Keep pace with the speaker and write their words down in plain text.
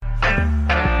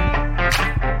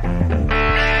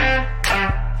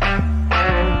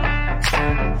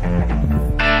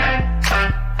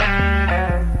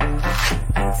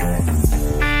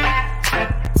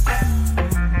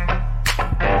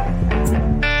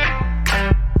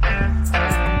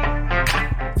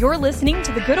You're listening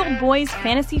to the Good Old Boys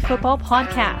Fantasy Football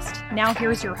Podcast. Now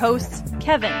here's your hosts,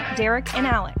 Kevin, Derek, and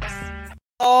Alex.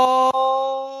 All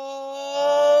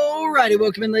righty,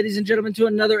 welcome in, ladies and gentlemen, to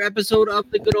another episode of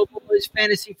the Good Old Boys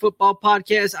Fantasy Football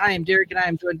Podcast. I am Derek, and I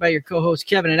am joined by your co-hosts,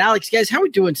 Kevin and Alex. Guys, how are we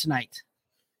doing tonight?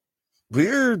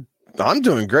 I'm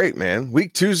doing great, man.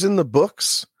 Week 2's in the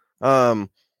books.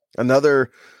 Another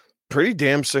pretty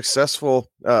damn successful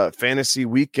fantasy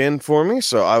weekend for me,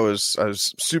 so I was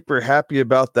super happy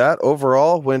about that.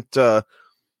 Overall, went what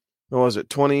was it,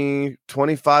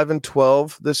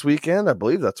 25-12 this weekend? I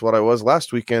believe that's what I was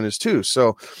last weekend as too.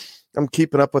 So I'm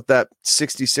keeping up with that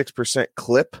 66%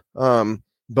 clip.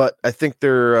 But I think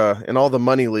they're in all the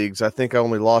money leagues. I think I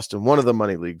only lost in one of the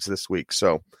money leagues this week.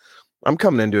 So I'm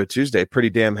coming into a Tuesday pretty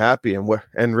damn happy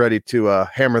and ready to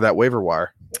hammer that waiver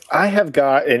wire. I have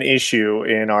got an issue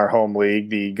in our home league,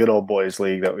 the Good Old Boys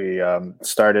League that we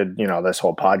started, this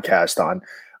whole podcast on.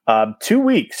 2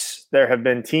 weeks, there have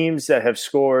been teams that have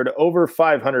scored over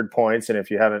 500 points. And if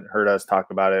you haven't heard us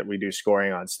talk about it, we do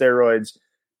scoring on steroids.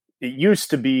 It used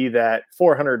to be that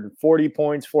 440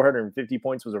 points, 450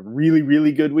 points was a really,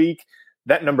 really good week.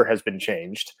 That number has been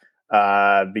changed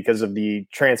because of the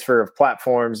transfer of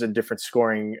platforms and different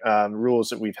scoring rules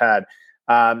that we've had.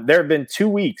 There have been 2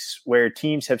 weeks where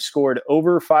teams have scored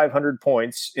over 500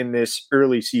 points in this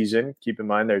early season. Keep in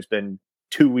mind, there's been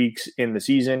 2 weeks in the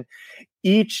season.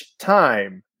 Each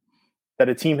time that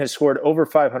a team has scored over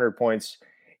 500 points,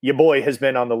 your boy has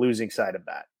been on the losing side of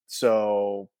that.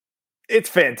 So it's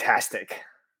fantastic.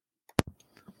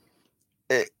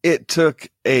 It took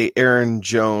a Aaron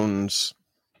Jones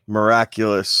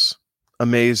miraculous,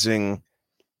 amazing,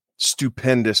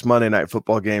 stupendous Monday Night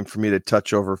Football game for me to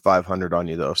touch over 500 on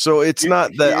you, though. So it's not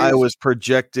that I was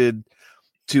projected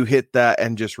to hit that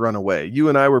and just run away. You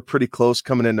and I were pretty close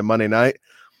coming into Monday night,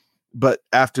 but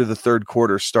after the third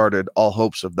quarter started, all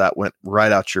hopes of that went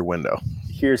right out your window.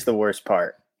 Here's the worst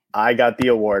part. I got the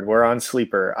award. We're on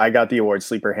Sleeper. I got the award.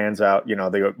 Sleeper hands out,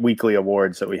 the weekly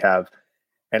awards that we have.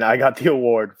 And I got the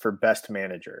award for best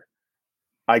manager.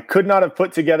 I could not have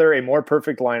put together a more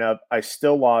perfect lineup. I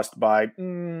still lost by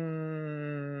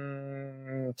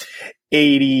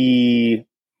 88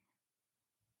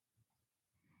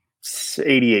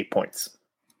 points.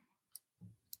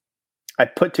 I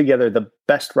put together the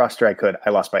best roster I could.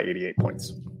 I lost by 88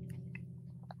 points.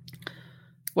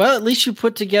 Well, at least you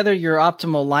put together your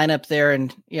optimal lineup there,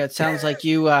 and it sounds like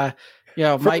you might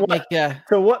make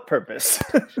for what purpose?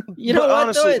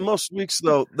 Honestly, most weeks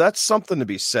though, that's something to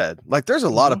be said. Like, there's a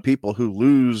lot of people who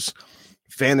lose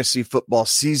fantasy football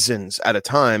seasons at a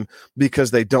time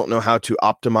because they don't know how to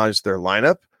optimize their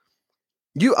lineup.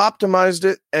 You optimized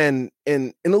it and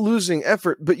in a losing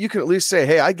effort, but you can at least say,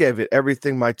 hey, I gave it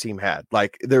everything my team had.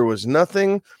 Like, there was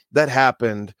nothing that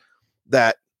happened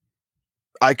that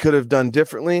I could have done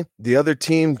differently. The other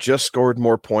team just scored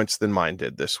more points than mine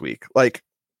did this week. Like,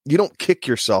 you don't kick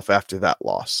yourself after that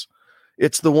loss.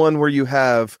 It's the one where you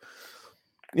have,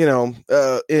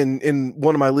 in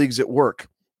one of my leagues at work,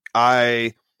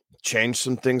 I changed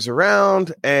some things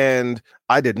around and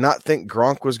I did not think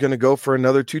Gronk was going to go for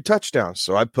another 2 touchdowns.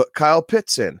 So I put Kyle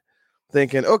Pitts in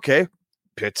thinking, okay,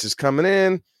 Pitts is coming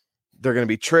in. They're going to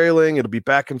be trailing. It'll be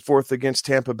back and forth against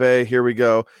Tampa Bay. Here we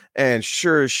go. And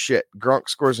sure as shit, Gronk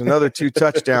scores another 2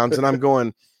 touchdowns. And I'm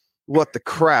going, what the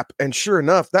crap? And sure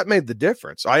enough, that made the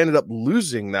difference. I ended up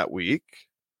losing that week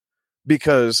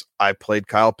because I played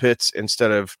Kyle Pitts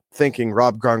instead of thinking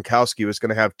Rob Gronkowski was going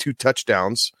to have 2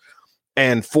 touchdowns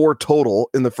and 4 total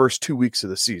in the first 2 weeks of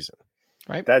the season.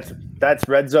 Right. That's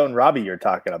Red Zone Robbie you're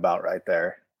talking about right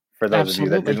there. For those of you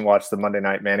that didn't watch the Monday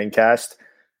Night Manning cast,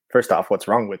 first off, what's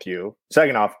wrong with you?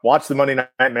 Second off, watch the Monday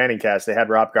Night Manning cast. They had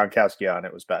Rob Gronkowski on.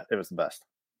 It was the best.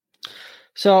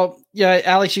 So, yeah,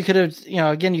 Alex, you could have,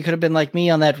 you could have been like me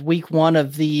on that week 1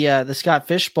 of the Scott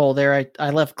Fish Bowl there. I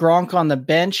left Gronk on the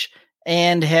bench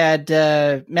and had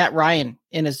Matt Ryan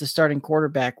in as the starting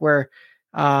quarterback where,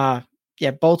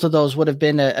 both of those would have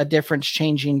been a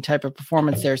difference-changing type of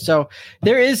performance there. So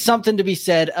there is something to be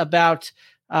said about,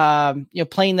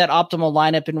 playing that optimal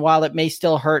lineup. And while it may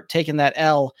still hurt taking that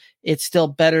L, it's still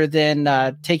better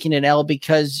than taking an L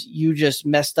because you just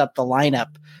messed up the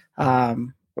lineup. I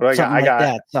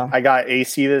got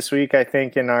AC this week, I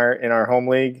think, in our home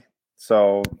league.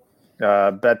 So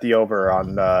bet the over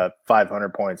on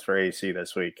 500 points for AC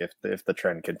this week if the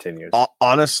trend continues.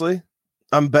 Honestly,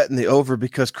 I'm betting the over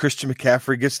because Christian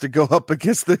McCaffrey gets to go up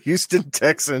against the Houston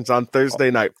Texans on Thursday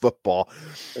Night Football.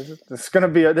 It's going to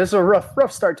be a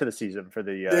rough start to the season for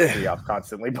the off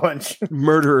constantly bunch.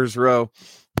 Murderers row.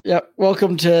 Yeah.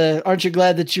 Welcome to. Aren't you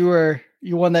glad that you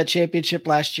won that championship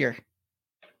last year?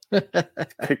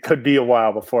 It could be a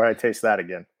while before I taste that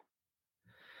again.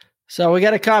 So we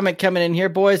got a comment coming in here,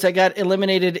 boys. I got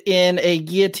eliminated in a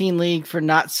guillotine league for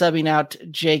not subbing out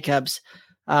Jacobs.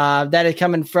 That is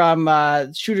coming from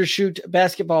Shooter Shoot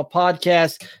Basketball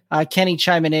Podcast. Kenny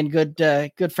chiming in, good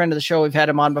friend of the show. We've had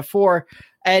him on before,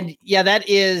 and yeah, that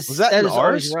is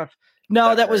always rough.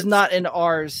 No, that was not in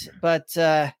ours, but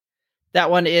that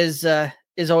one is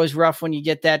always rough when you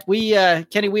get that. We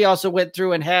Kenny, we also went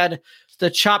through and had the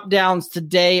chop downs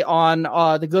today on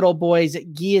the Good Old Boys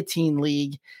Guillotine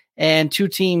League. And two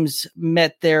teams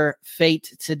met their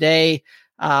fate today.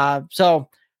 So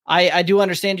I do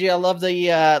understand you. I love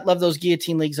those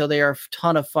guillotine leagues, though. They are a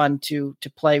ton of fun to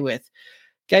play with.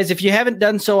 Guys, if you haven't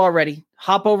done so already,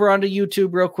 hop over onto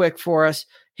YouTube real quick for us.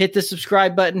 Hit the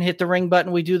subscribe button, hit the ring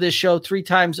button. We do this show 3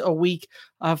 times a week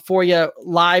for you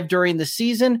live during the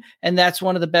season. And that's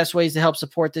one of the best ways to help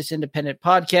support this independent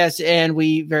podcast. And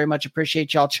we very much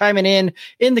appreciate y'all chiming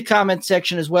in the comment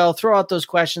section as well. Throw out those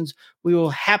questions. We will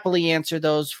happily answer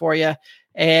those for you.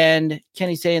 And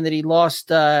Kenny's saying that he lost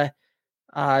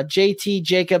JT,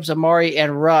 Jacobs, Amari,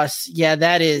 and Russ. Yeah,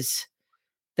 that is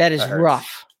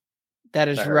rough. That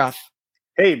is rough.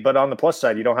 Hey, but on the plus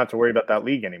side, you don't have to worry about that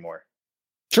league anymore.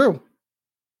 True.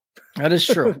 That is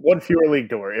true. One fewer league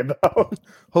to worry about.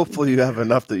 Hopefully you have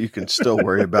enough that you can still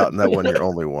worry about, and that one you're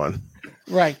only one.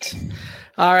 Right.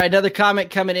 All right. Another comment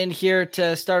coming in here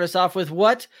to start us off with.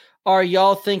 What are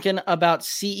y'all thinking about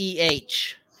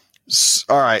CEH?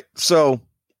 All right. So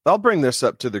I'll bring this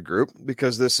up to the group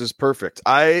because this is perfect.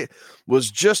 I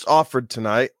was just offered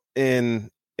tonight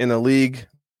in a league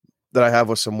that I have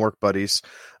with some work buddies.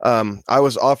 I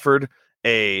was offered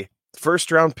a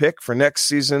first round pick for next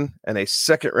season and a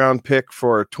second round pick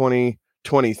for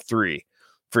 2023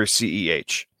 for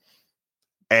CEH.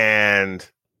 And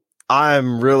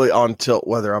I'm really on tilt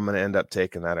whether I'm going to end up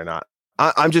taking that or not.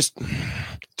 I'm just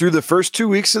through the first 2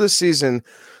 weeks of the season,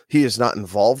 he is not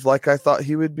involved like I thought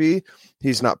he would be.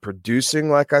 He's not producing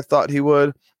like I thought he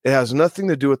would. It has nothing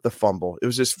to do with the fumble. It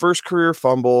was his first career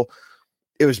fumble.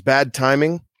 It was bad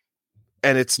timing.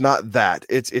 And it's not that.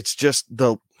 It's just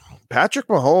the Patrick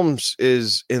Mahomes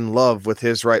is in love with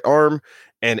his right arm,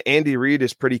 and Andy Reid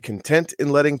is pretty content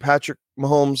in letting Patrick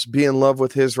Mahomes be in love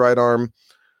with his right arm.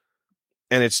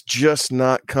 And it's just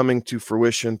not coming to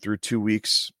fruition through 2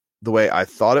 weeks the way I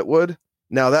thought it would.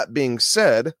 Now, that being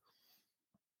said,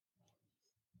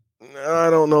 I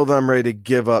don't know that I'm ready to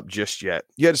give up just yet.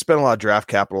 You had to spend a lot of draft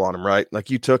capital on him, right? Like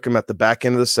you took him at the back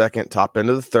end of the second, top end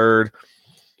of the third.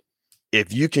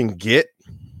 If you can get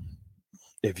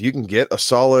a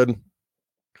solid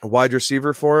wide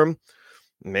receiver for him,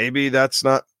 maybe that's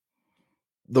not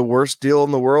the worst deal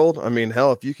in the world. I mean,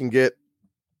 hell, if you can get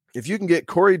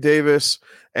Corey Davis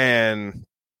and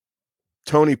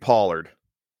Tony Pollard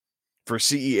for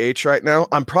CEH right now,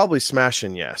 I'm probably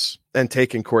smashing yes and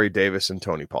taking Corey Davis and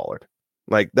Tony Pollard.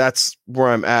 Like that's where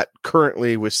I'm at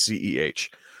currently with CEH.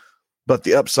 But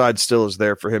the upside still is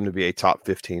there for him to be a top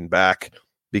 15 back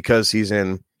because he's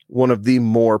in one of the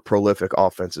more prolific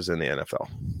offenses in the NFL.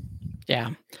 Yeah.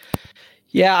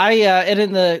 Yeah, and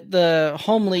in the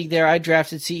home league there, I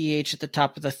drafted CEH at the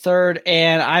top of the third,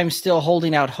 and I'm still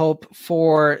holding out hope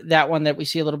for that one that we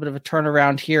see a little bit of a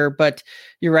turnaround here. But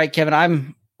you're right, Kevin.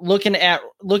 I'm looking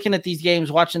at these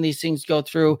games, watching these things go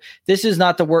through. This is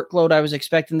not the workload I was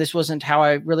expecting. This wasn't how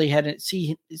I really had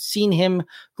seen him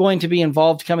going to be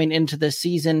involved coming into this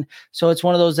season. So it's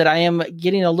one of those that I am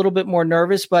getting a little bit more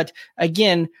nervous. But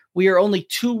again, we are only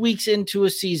 2 weeks into a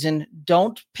season.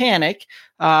 Don't panic.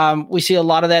 We see a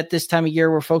lot of that this time of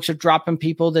year where folks are dropping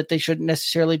people that they shouldn't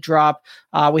necessarily drop.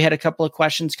 We had a couple of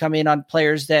questions come in on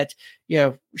players that,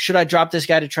 should I drop this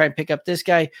guy to try and pick up this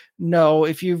guy? No,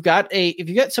 if you've got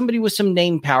somebody with some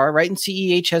name power, right? And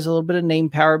CEH has a little bit of name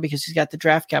power because he's got the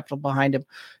draft capital behind him.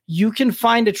 You can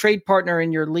find a trade partner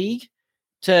in your league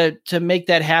to make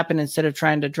that happen instead of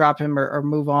trying to drop him or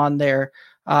move on there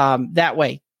that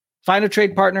way. Find a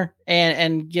trade partner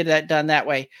and get that done that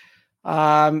way.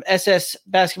 SS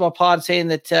Basketball Pod saying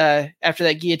that after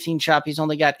that guillotine chop, he's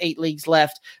only got 8 leagues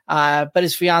left, but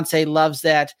his fiance loves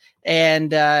that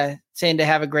and saying to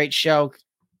have a great show.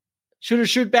 Shooter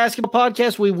Shoot Basketball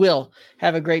Podcast, we will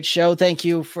have a great show. Thank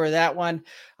you for that one.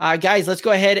 Guys, let's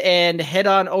go ahead and head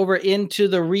on over into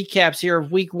the recaps here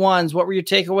of week ones. What were your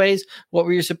takeaways? What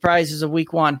were your surprises of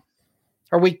week one?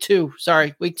 Or week two?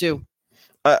 Sorry, week two.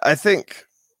 I think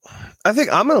I'm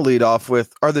going to lead off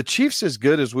with, are the Chiefs as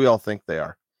good as we all think they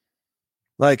are?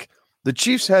 Like, the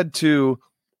Chiefs had to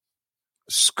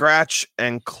scratch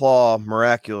and claw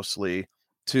miraculously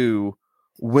to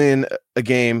win a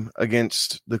game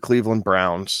against the Cleveland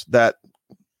Browns that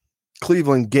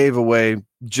Cleveland gave away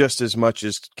just as much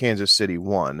as Kansas City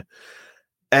won.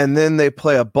 And then they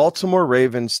play a Baltimore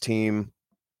Ravens team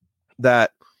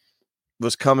that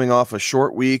was coming off a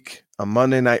short week, a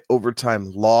Monday night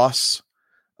overtime loss,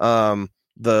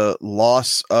 the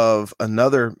loss of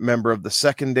another member of the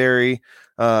secondary.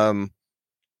 Hell,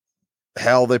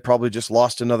 they probably just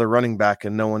lost another running back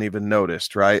and no one even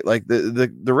noticed, right? Like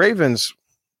the Ravens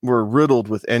were riddled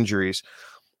with injuries,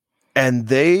 and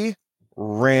they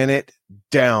ran it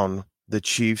down the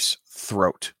Chiefs'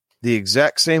 throat the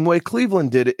exact same way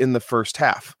Cleveland did it in the first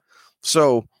half.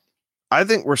 So I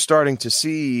think we're starting to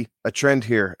see a trend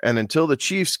here. And until the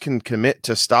Chiefs can commit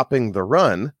to stopping the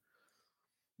run,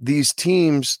 these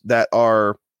teams that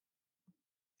are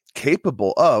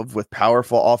capable of, with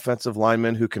powerful offensive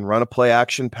linemen who can run a play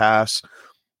action pass,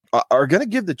 are going to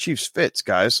give the Chiefs fits,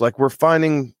 guys. Like, we're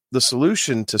finding the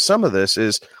solution to some of this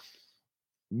is,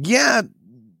 yeah,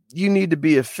 you need to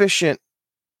be efficient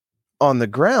on the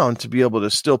ground to be able to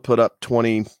still put up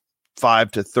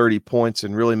 25 to 30 points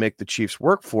and really make the Chiefs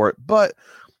work for it. But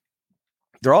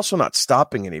they're also not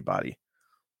stopping anybody.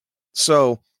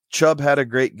 So Chubb had a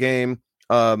great game.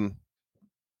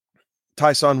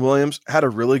 Tyson Williams had a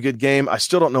really good game. I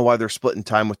still don't know why they're splitting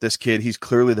time with this kid. He's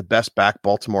clearly the best back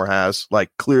Baltimore has, like,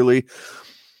 clearly.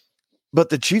 But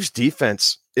the Chiefs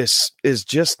defense is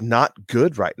just not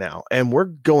good right now. And we're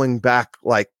going back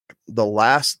like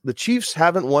the Chiefs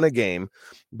haven't won a game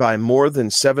by more than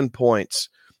 7 points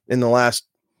in the last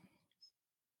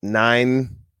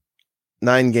nine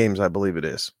games, I believe it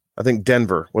is. I think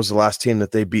Denver was the last team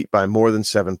that they beat by more than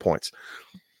 7 points.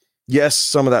 Yes,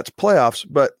 some of that's playoffs,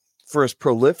 but for as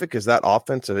prolific as that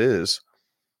offense is,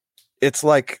 it's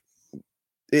like,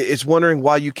 it's wondering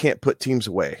why you can't put teams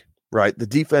away, right? The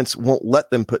defense won't let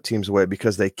them put teams away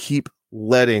because they keep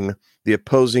letting the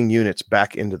opposing units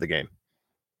back into the game.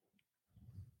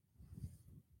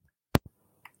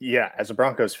 Yeah, as a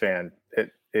Broncos fan,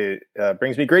 it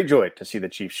brings me great joy to see the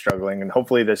Chiefs struggling, and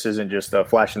hopefully this isn't just a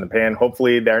flash in the pan.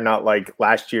 Hopefully they're not like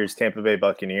last year's Tampa Bay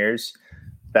Buccaneers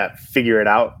that figure it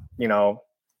out,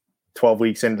 12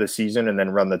 weeks into the season and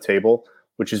then run the table,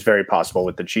 which is very possible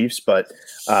with the Chiefs. But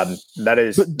that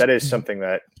is something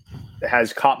that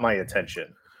has caught my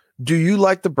attention. Do you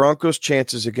like the Broncos'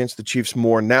 chances against the Chiefs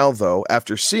more now, though,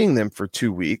 after seeing them for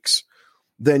 2 weeks,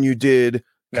 than you did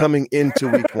coming into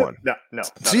week one? No.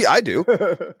 See, I do.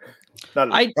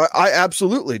 I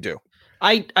absolutely do.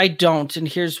 I don't, and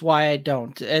here's why I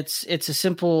don't. It's a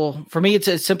simple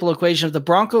equation of the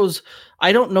Broncos.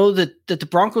 I don't know that the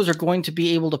Broncos are going to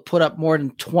be able to put up more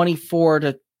than 24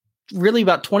 to really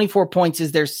about 24 points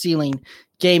is their ceiling,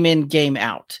 game in, game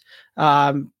out.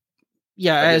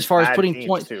 As far as putting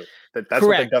points too. That's correct.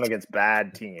 What they've done against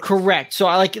bad teams. Correct.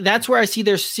 So that's where I see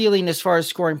their ceiling as far as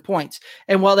scoring points.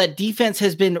 And while that defense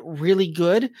has been really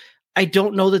good, I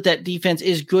don't know that defense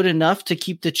is good enough to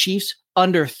keep the Chiefs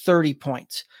under 30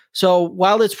 points. So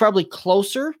while it's probably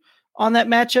closer on that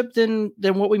matchup than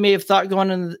what we may have thought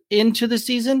going into the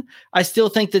season, I still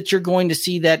think that you're going to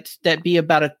see that be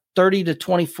about a 30 to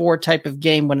 24 type of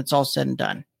game when it's all said and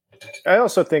done. I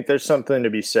also think there's something to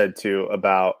be said too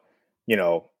about,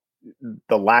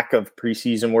 the lack of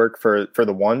preseason work for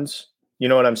the ones. You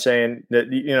know what I'm saying? That,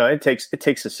 it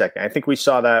takes a second. I think we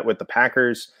saw that with the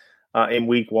Packers in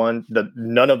week one.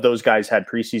 None of those guys had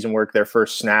preseason work. Their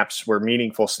first snaps were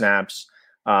meaningful snaps.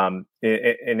 And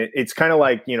it's kind of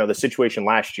like, the situation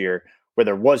last year where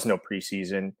there was no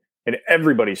preseason and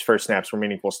everybody's first snaps were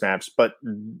meaningful snaps. But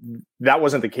that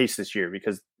wasn't the case this year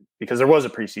because there was a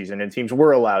preseason and teams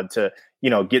were allowed to,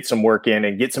 get some work in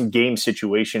and get some game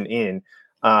situation in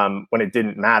when it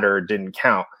didn't matter, it didn't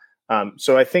count.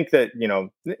 So I think that,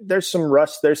 there's some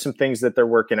rust, there's some things that they're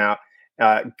working out.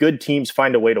 Good teams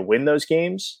find a way to win those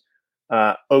games.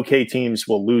 Okay teams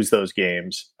will lose those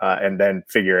games and then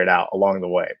figure it out along the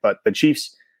way. But the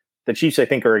Chiefs, I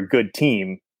think, are a good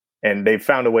team, and they've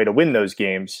found a way to win those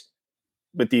games,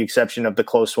 with the exception of the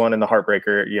close one and the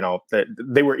heartbreaker.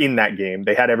 They were in that game.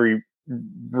 They had every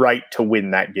right to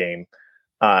win that game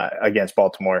against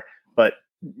Baltimore. But,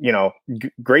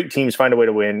 great teams find a way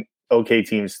to win. Okay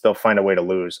teams, they'll find a way to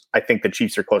lose. I think the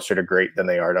Chiefs are closer to great than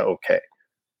they are to okay.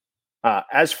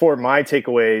 As for my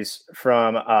takeaways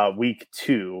from week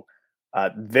 2,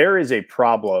 there is a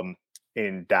problem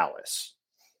in Dallas.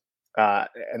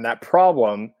 And that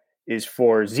problem is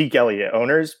for Zeke Elliott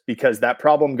owners, because that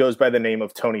problem goes by the name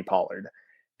of Tony Pollard.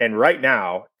 And right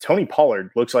now, Tony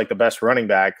Pollard looks like the best running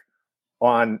back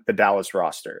on the Dallas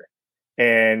roster.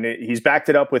 And he's backed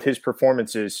it up with his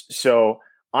performances. So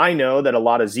I know that a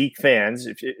lot of Zeke fans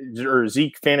or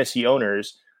Zeke fantasy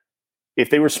owners if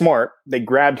they were smart, they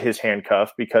grabbed his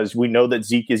handcuff because we know that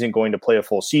Zeke isn't going to play a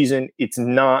full season. It's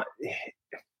not,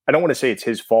 I don't want to say it's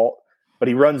his fault, but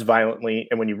he runs violently.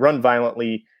 And when you run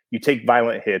violently, you take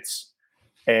violent hits.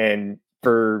 And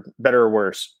for better or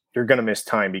worse, you're going to miss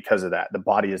time because of that. The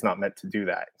body is not meant to do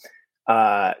that.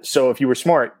 So if you were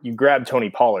smart, you grab Tony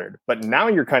Pollard. But now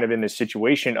you're kind of in this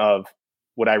situation of,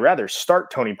 would I rather start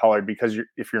Tony Pollard? Because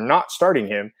if you're not starting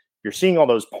him, you're seeing all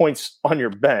those points on your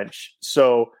bench.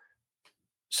 So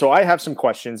I have some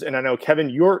questions. And I know, Kevin,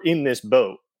 you're in this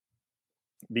boat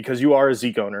because you are a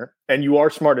Zeke owner and you are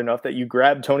smart enough that you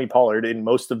grab Tony Pollard in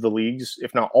most of the leagues,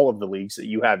 if not all of the leagues that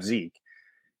you have Zeke.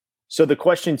 So the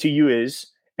question to you is,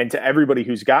 and to everybody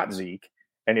who's got Zeke,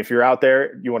 and if you're out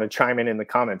there, you want to chime in the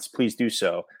comments, please do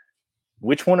so.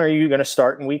 Which one are you going to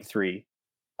start in week 3?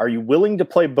 Are you willing to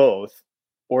play both?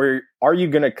 Or are you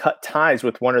going to cut ties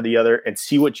with one or the other and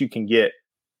see what you can get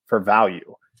for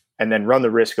value and then run the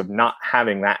risk of not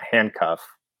having that handcuff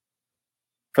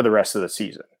for the rest of the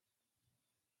season?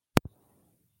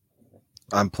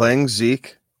 I'm playing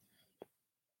Zeke.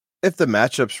 If the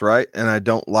matchup's right and I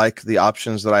don't like the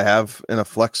options that I have in a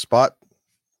flex spot,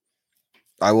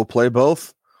 I will play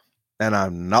both, and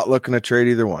I'm not looking to trade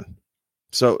either one.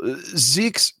 So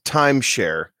Zeke's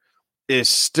timeshare is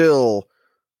still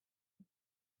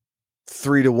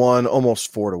 3-1,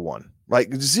 almost 4-1.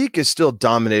 Like, Zeke is still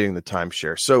dominating the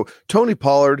timeshare. So Tony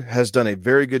Pollard has done a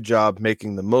very good job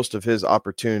making the most of his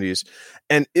opportunities.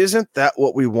 And isn't that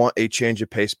what we want a change of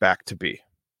pace back to be?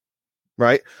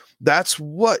 Right? That's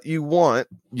what you want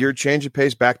your change of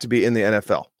pace back to be in the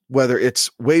NFL. Whether it's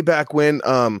way back when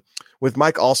with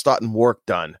Mike Allstott and Warwick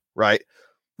Dunn, right?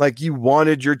 Like, you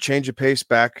wanted your change of pace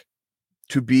back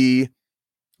to be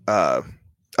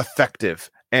effective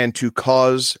and to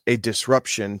cause a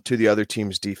disruption to the other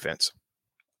team's defense.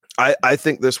 I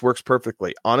think this works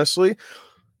perfectly. Honestly,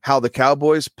 how the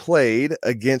Cowboys played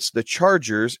against the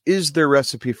Chargers is their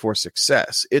recipe for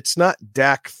success. It's not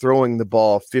Dak throwing the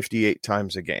ball 58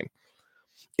 times a game.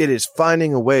 It is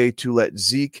finding a way to let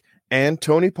Zeke and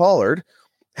Tony Pollard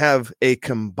have a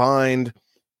combined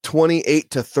 28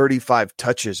 to 35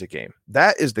 touches a game.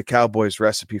 That is the Cowboys'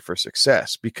 recipe for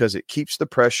success because it keeps the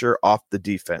pressure off the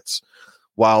defense.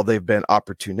 While they've been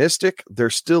opportunistic, they're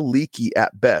still leaky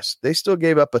at best. They still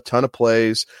gave up a ton of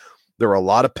plays. There were a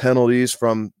lot of penalties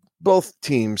from both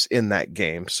teams in that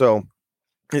game. So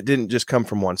it didn't just come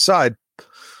from one side.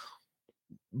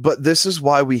 But this is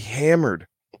why we hammered.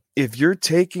 If you're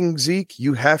taking Zeke,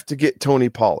 you have to get Tony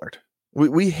Pollard.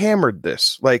 We hammered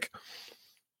this. Like,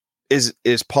 is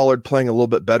Pollard playing a little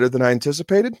bit better than I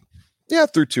anticipated? Yeah,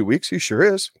 through 2 weeks, he sure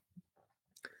is.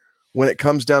 When it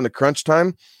comes down to crunch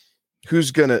time,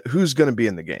 who's gonna be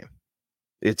in the game?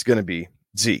 It's gonna be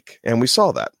Zeke, and we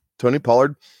saw that. Tony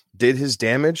Pollard did his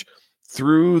damage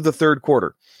through the third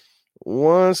quarter.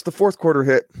 Once the fourth quarter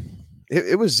hit,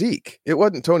 it was Zeke. It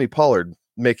wasn't Tony Pollard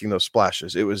making those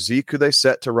splashes. It was Zeke who they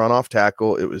set to run off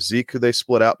tackle. It was Zeke who they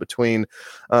split out between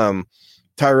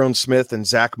Tyrone Smith and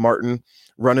Zach Martin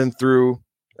running through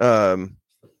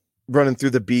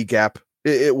the B gap.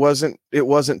 It wasn't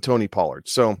Tony Pollard.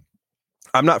 So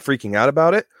I'm not freaking out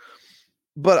about it.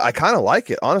 But I kind of like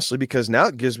it, honestly, because now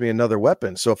it gives me another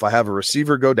weapon. So if I have a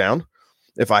receiver go down,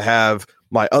 if I have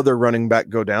my other running back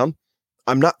go down,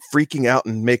 I'm not freaking out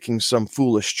and making some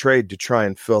foolish trade to try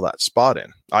and fill that spot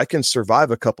in. I can survive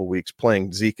a couple weeks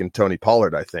playing Zeke and Tony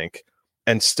Pollard, I think,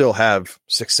 and still have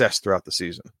success throughout the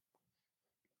season.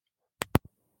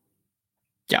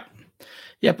 Yeah.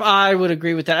 Yep, I would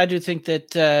agree with that. I do think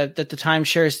that that the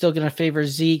timeshare is still going to favor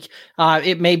Zeke.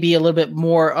 It may be a little bit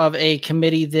more of a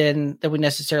committee than we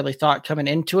necessarily thought coming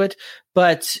into it,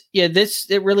 but yeah,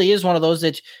 it really is one of those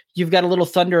that you've got a little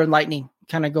thunder and lightning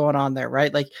kind of going on there,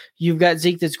 right? Like, you've got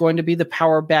Zeke that's going to be the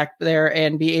power back there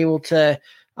and be able to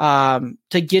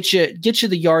get you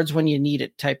the yards when you need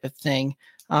it, type of thing.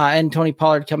 And Tony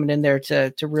Pollard coming in there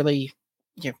to really,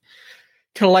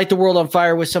 kind of light the world on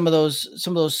fire with some of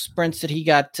those sprints that he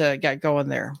got going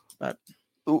there. But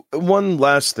one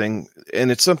last thing,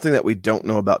 and it's something that we don't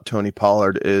know about Tony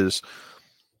Pollard, is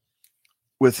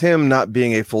with him not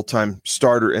being a full-time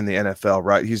starter in the NFL,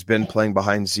 right? He's been playing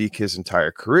behind Zeke his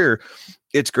entire career.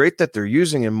 It's great that they're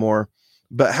using him more,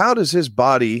 but how is his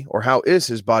body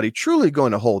truly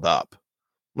going to hold up?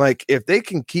 Like, if they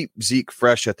can keep Zeke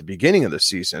fresh at the beginning of the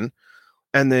season,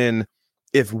 and then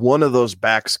if one of those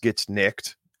backs gets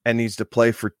nicked and needs to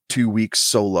play for 2 weeks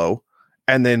solo,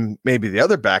 and then maybe the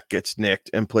other back gets nicked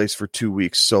and plays for 2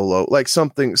 weeks solo, like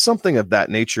something of that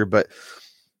nature. But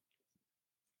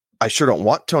I sure don't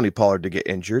want Tony Pollard to get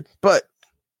injured, but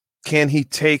can he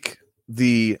take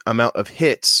the amount of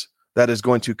hits that is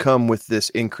going to come with this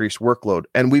increased workload.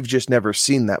 And we've just never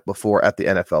seen that before at the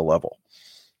NFL level.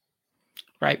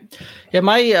 Right. Yeah.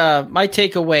 My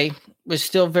takeaway was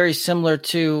still very similar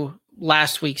to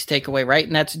last week's takeaway, right?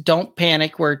 And that's don't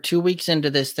panic. We're 2 weeks into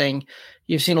this thing.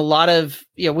 You've seen a lot of,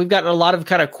 we've got a lot of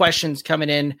kind of questions coming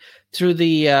in through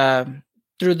the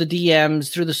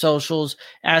DMs, through the socials,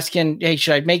 asking, hey,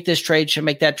 should I make this trade? Should I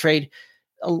make that trade?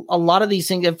 A lot of these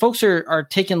things, and folks are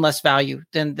taking less value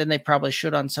than they probably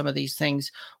should on some of these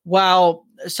things. While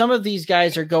some of these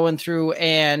guys are going through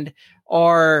and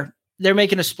they're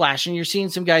making a splash, and you're seeing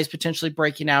some guys potentially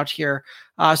breaking out here.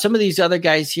 Some of these other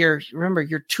guys here, remember,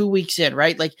 you're 2 weeks in,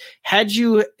 right? Like, had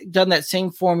you done that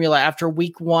same formula after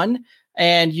week 1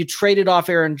 and you traded off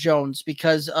Aaron Jones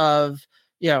because of,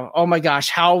 oh my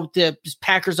gosh, how the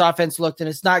Packers offense looked and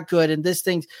it's not good, and this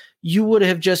thing, you would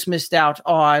have just missed out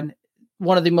on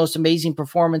one of the most amazing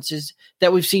performances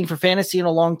that we've seen for fantasy in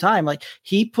a long time. Like,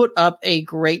 he put up a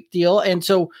great deal. And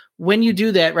so when you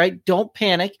do that, right, don't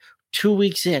panic. 2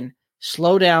 weeks in,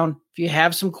 slow down. If you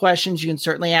have some questions, you can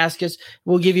certainly ask us.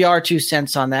 We'll give you our 2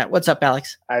 cents on that. What's up,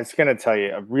 Alex? I was going to tell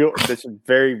you this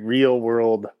very real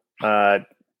world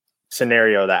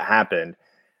scenario that happened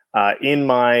in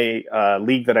my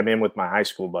league that I'm in with my high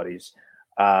school buddies.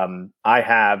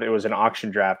 It was an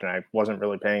auction draft and I wasn't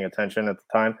really paying attention at the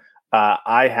time.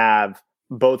 I have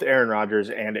both Aaron Rodgers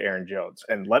and Aaron Jones.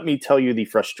 And let me tell you the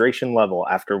frustration level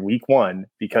after week 1,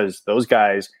 because those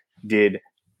guys did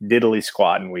diddly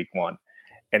squat in week 1.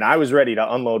 And I was ready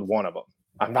to unload one of them.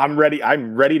 I'm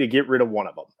ready to get rid of one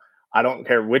of them. I don't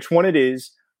care which one it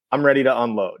is. I'm ready to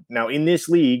unload. Now, in this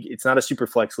league, it's not a super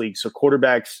flex league. So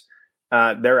quarterbacks,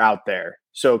 they're out there.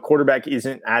 So quarterback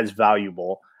isn't as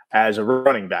valuable as a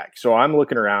running back. So I'm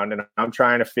looking around and I'm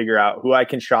trying to figure out who I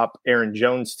can shop Aaron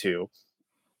Jones to.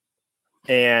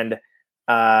 And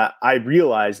I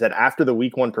realized that after the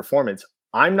week 1 performance,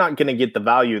 I'm not going to get the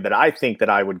value that I think that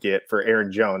I would get for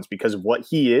Aaron Jones because of what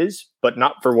he is, but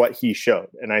not for what he showed.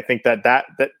 And I think that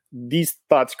these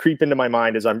thoughts creep into my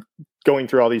mind as I'm going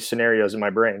through all these scenarios in my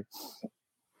brain.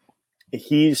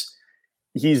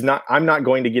 I'm not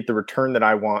going to get the return that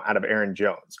I want out of Aaron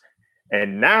Jones.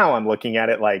 And now I'm looking at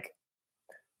it like,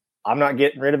 I'm not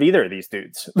getting rid of either of these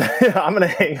dudes. I'm going to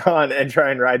hang on and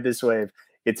try and ride this wave.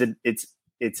 It's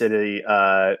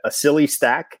a silly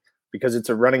stack because it's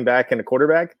a running back and a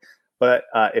quarterback. But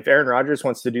if Aaron Rodgers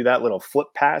wants to do that little flip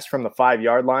pass from the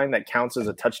 5-yard line that counts as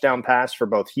a touchdown pass for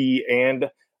both he and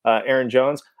Aaron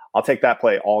Jones, I'll take that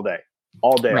play all day.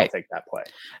 All day, right. I'll take that play.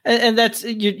 And that's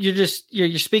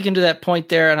you're speaking to that point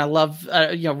there, and I love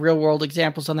real world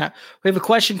examples on that. We have a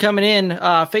question coming in,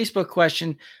 Facebook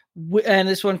question, and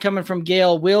this one coming from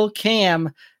Gail. Will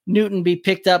Cam Newton be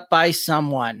picked up by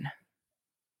someone?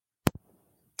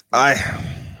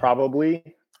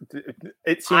 Probably.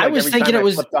 It seemed I like was every thinking time it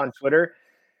was flipped on Twitter.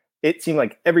 It seemed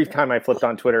like every time I flipped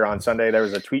on Twitter on Sunday, there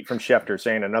was a tweet from Schefter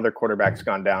saying another quarterback's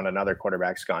gone down, another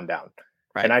quarterback's gone down.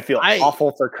 Right. And I feel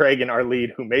awful for Craig and our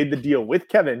lead, who made the deal with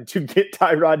Kevin to get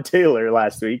Tyrod Taylor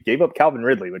last week, gave up Calvin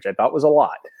Ridley, which I thought was a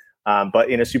lot. But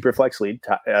in a super flex league,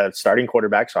 starting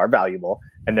quarterbacks are valuable,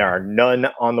 and there are none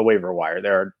on the waiver wire.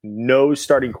 There are no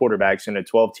starting quarterbacks in a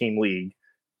 12-team league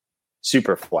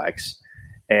super flex.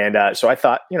 And so I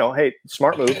thought, hey,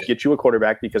 smart move, get you a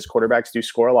quarterback because quarterbacks do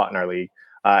score a lot in our league.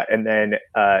 And then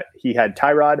he had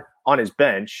Tyrod on his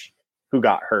bench who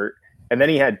got hurt. And then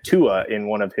he had Tua in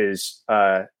one of his,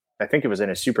 I think it was in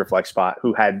a super flex spot,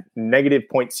 who had negative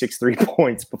 0.63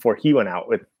 points before he went out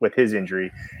with his injury.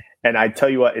 And I tell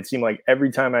you what, it seemed like every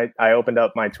time I opened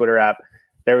up my Twitter app,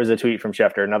 there was a tweet from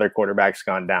Schefter, another quarterback's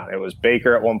gone down. It was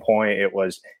Baker at one point. It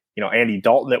was, Andy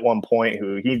Dalton at one point,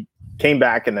 who he came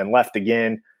back and then left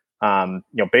again.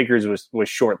 Baker's was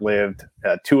short-lived.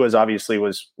 Tua's obviously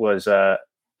was a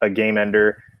game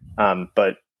ender.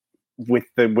 But with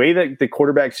the way that the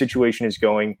quarterback situation is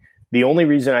going, the only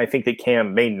reason I think that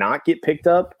Cam may not get picked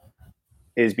up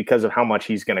is because of how much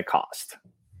he's going to cost.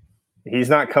 He's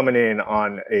not coming in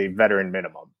on a veteran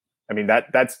minimum. I mean,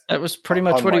 that was pretty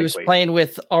much unlikely. What he was playing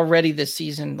with already this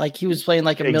season. Like, he was playing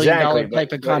like $1 million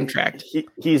type of contract.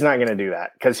 He's not going to do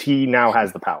that because he now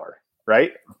has the power,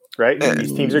 right?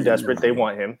 These teams are desperate. They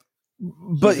want him.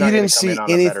 But you didn't see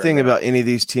anything about any of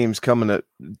these teams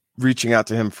reaching out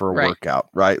to him for a workout,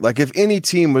 right? Like, if any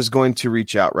team was going to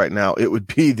reach out right now, it would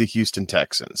be the Houston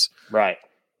Texans. Right.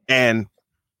 And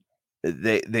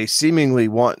they seemingly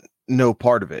want no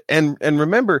part of it. And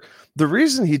remember, the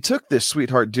reason he took this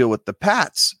sweetheart deal with the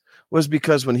Pats was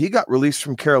because when he got released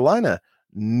from Carolina,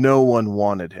 no one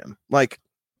wanted him. Like,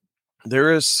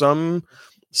 there is some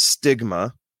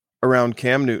stigma around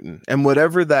Cam Newton, and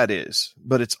whatever that is,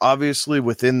 but it's obviously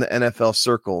within the NFL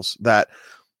circles that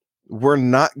we're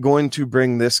not going to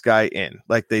bring this guy in.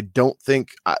 Like, they don't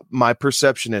think, my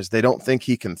perception is they don't think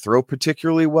he can throw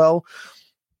particularly well.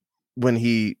 When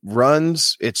he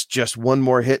runs, it's just one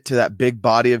more hit to that big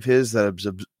body of his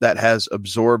that has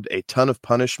absorbed a ton of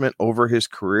punishment over his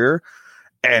career.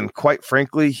 And quite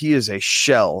frankly, he is a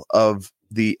shell of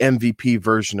the MVP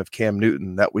version of Cam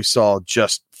Newton that we saw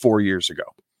just 4 years ago.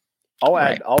 I'll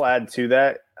add to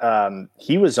that.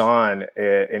 He was on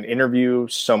an interview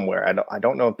somewhere. I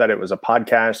don't know if that it was a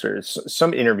podcast or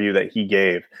some interview that he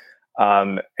gave.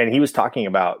 And he was talking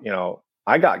about,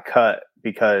 I got cut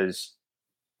because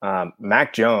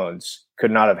Mac Jones could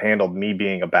not have handled me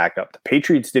being a backup. The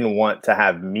Patriots didn't want to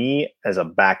have me as a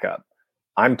backup.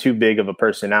 I'm too big of a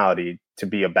personality to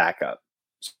be a backup.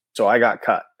 So I got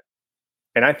cut.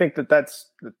 And I think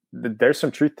there's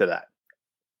some truth to that.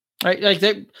 Right, like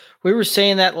that, we were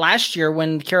saying that last year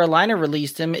when Carolina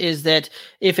released him, is that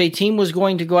if a team was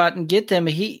going to go out and get them,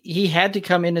 he had to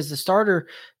come in as the starter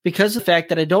because of the fact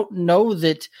that I don't know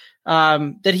that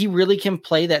that he really can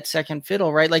play that second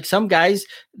fiddle, right? Like some guys,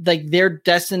 like they're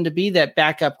destined to be that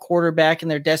backup quarterback,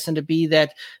 and they're destined to be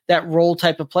that role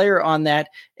type of player on that.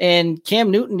 And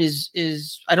Cam Newton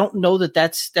is I don't know that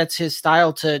that's his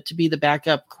style to be the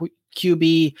backup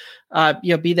QB,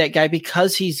 be that guy,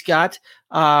 because he's got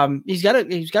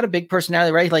a big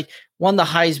personality, right? Like won the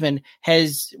Heisman,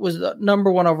 was the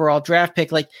number 1 overall draft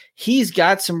pick. Like he's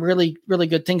got some really, really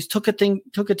good things. Took a team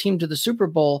to the Super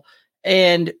Bowl,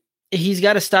 and he's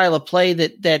got a style of play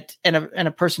that and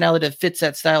a personality that fits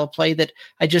that style of play that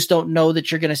I just don't know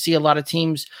that you're going to see a lot of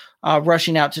teams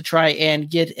rushing out to try and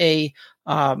get a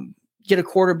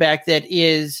quarterback that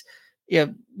is,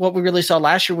 what we really saw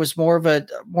last year was more of a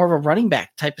running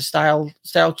back type of style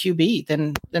QB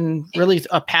than really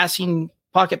a passing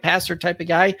pocket passer type of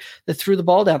guy that threw the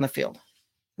ball down the field.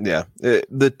 Yeah.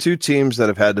 The two teams that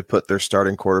have had to put their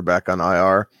starting quarterback on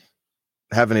IR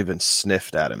haven't even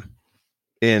sniffed at him,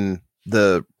 in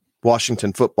the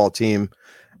Washington football team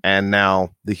and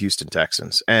now the Houston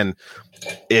Texans. And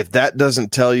if that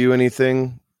doesn't tell you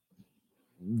anything,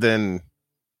 then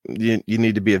you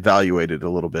need to be evaluated a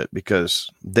little bit, because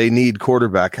they need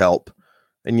quarterback help.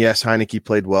 And yes, Heineke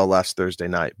played well last Thursday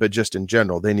night, but just in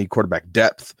general, they need quarterback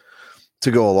depth to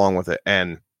go along with it.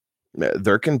 And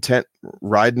they're content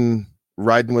riding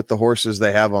with the horses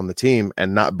they have on the team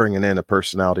and not bringing in a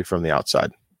personality from the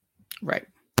outside. Right.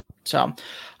 So,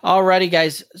 alrighty,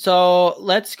 guys. So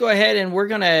let's go ahead and we're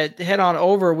going to head on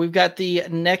over. We've got the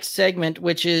next segment,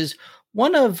 which is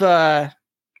one of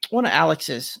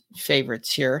Alex's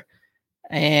favorites here.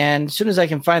 And as soon as I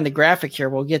can find the graphic here,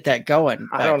 we'll get that going.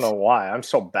 I don't know why. I'm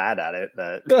so bad at it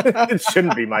that it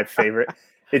shouldn't be my favorite.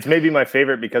 It's maybe my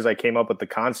favorite because I came up with the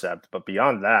concept, but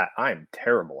beyond that, I'm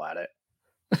terrible at it.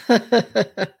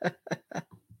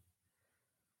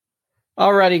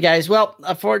 Alrighty, guys. Well,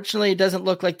 unfortunately, it doesn't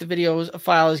look like the video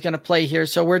file is going to play here,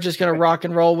 so we're just going to rock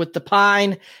and roll with the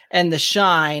pine and the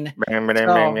shine. I don't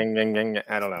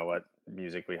know what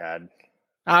music we had.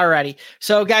 Alrighty.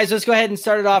 So, guys, let's go ahead and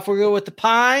start it off. We'll go with the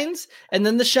pines and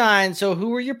then the shine. So, who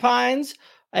were your pines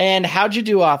and how'd you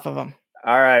do off of them?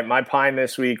 All right. My pine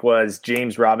this week was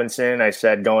James Robinson. I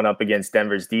said going up against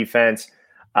Denver's defense.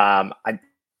 I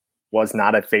was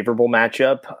not a favorable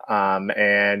matchup.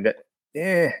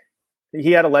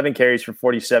 He had 11 carries for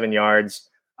 47 yards,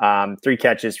 3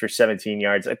 catches for 17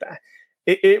 yards.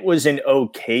 It was an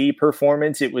okay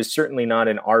performance. It was certainly not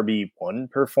an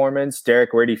RB1 performance.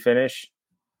 Derek, where did he finish?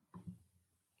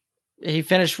 He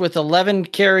finished with 11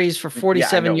 carries for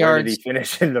 47 yards. Where did he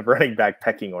finish in the running back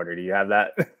pecking order? Do you have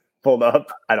that pulled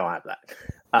up? I don't have that.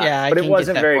 But it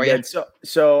wasn't very good.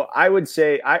 So I would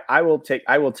say I will take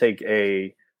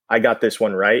I got this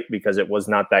one right because it was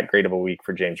not that great of a week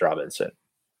for James Robinson.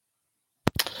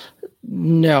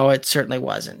 No, it certainly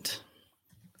wasn't.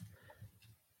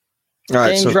 All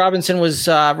right, James Robinson was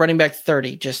running back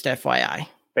 30, just FYI.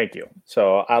 Thank you.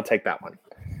 So I'll take that one.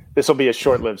 This will be a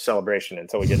short-lived celebration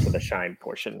until we get to the shine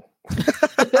portion.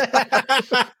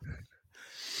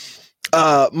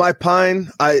 My pine,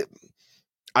 I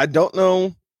don't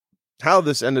know how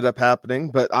this ended up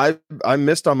happening, but I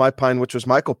missed on my pine, which was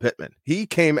Michael Pittman. He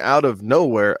came out of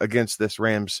nowhere against this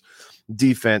Rams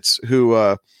defense,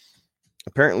 who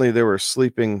apparently they were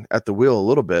sleeping at the wheel a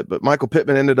little bit, but Michael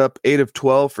Pittman ended up 8 of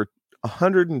 12 for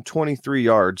 123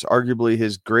 yards, arguably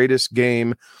his greatest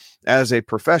game as a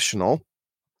professional.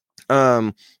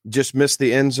 Just missed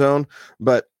the end zone,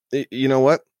 but you know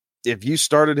what? If you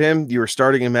started him, you were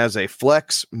starting him as a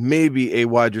flex, maybe a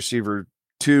wide receiver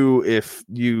 2 if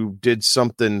you did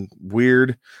something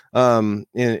weird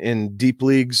in deep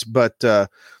leagues, but I'm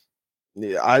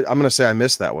going to say I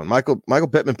missed that one. Michael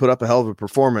Pittman put up a hell of a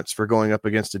performance for going up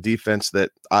against a defense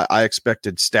that I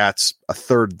expected stats a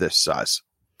third this size.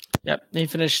 Yep, he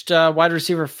finished wide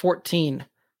receiver 14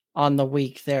 on the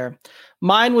week there.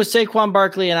 Mine was Saquon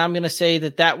Barkley, and I'm going to say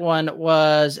that one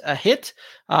was a hit.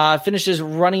 Finishes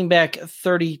running back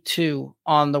 32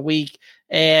 on the week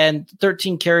and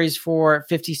 13 carries for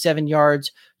 57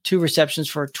 yards, 2 receptions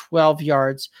for 12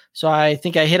 yards. So I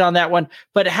think I hit on that one.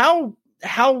 But how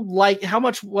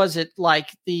much was it like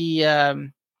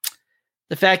the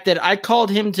fact that I called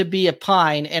him to be a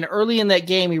pine, and early in that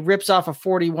game he rips off a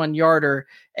 41-yarder,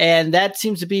 and that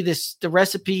seems to be the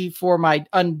recipe for my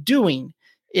undoing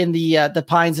in the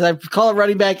Pines. I call it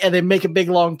running back and then make a big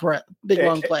long play.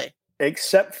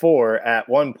 Except for at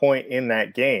one point in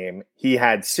that game, he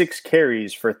had 6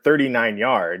 carries for 39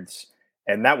 yards,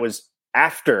 and that was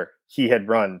after he had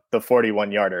run the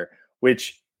 41-yarder,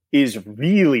 which is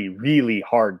really, really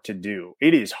hard to do.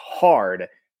 It is hard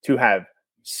to have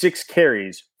 6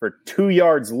 carries for 2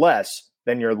 yards less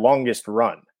than your longest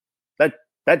run.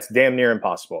 That's damn near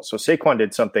impossible. So Saquon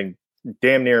did something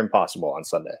damn near impossible on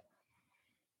Sunday.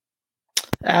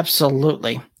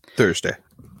 Absolutely. Thursday.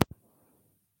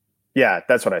 Yeah,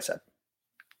 that's what I said.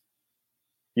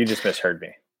 You just misheard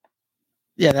me.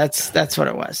 Yeah, that's what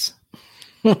it was.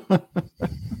 All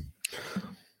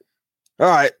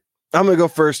right. I'm going to go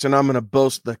first, and I'm going to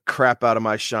boast the crap out of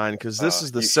my shine because this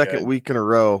is the second week in a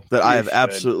row that I have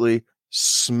absolutely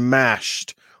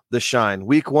smashed the shine.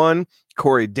 Week 1,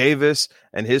 Corey Davis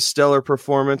and his stellar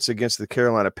performance against the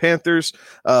Carolina Panthers.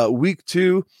 Week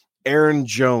 2, Aaron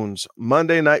Jones,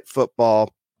 Monday Night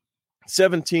Football,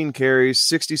 17 carries,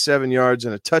 67 yards,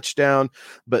 and a touchdown,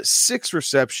 but 6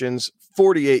 receptions,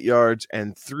 48 yards,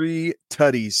 and 3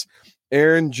 tutties.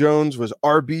 Aaron Jones was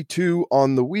RB2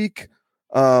 on the week.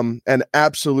 And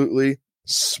absolutely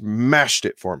smashed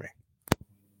it for me.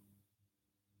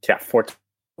 Yeah, 4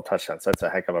 touchdowns. That's a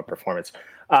heck of a performance.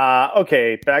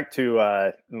 Okay, back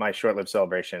to my short-lived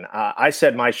celebration. I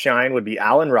said my shine would be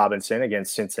Allen Robinson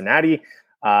against Cincinnati.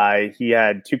 He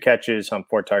had 2 catches on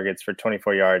 4 targets for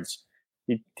 24 yards.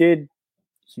 He did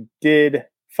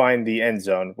find the end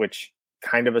zone, which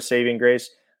kind of a saving grace.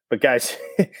 But guys,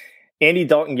 Andy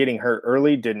Dalton getting hurt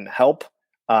early didn't help.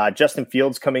 Justin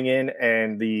Fields coming in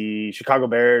and the Chicago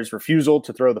Bears' refusal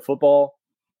to throw the football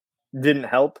didn't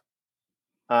help.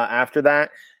 After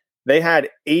that, they had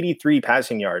 83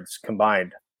 passing yards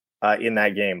combined in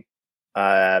that game.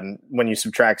 When you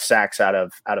subtract sacks out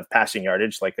of passing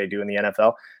yardage, like they do in the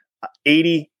NFL,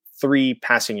 83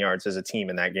 passing yards as a team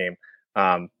in that game.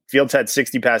 Fields had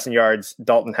 60 passing yards.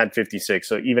 Dalton had 56.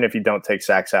 So even if you don't take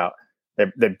sacks out,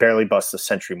 they barely bust the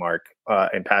century mark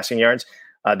in passing yards.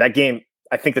 That game,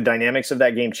 I think the dynamics of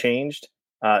that game changed.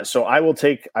 So I will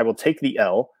take the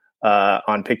L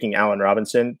on picking Allen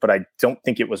Robinson, but I don't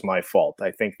think it was my fault.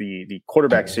 I think the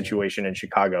quarterback situation in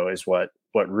Chicago is what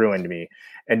ruined me.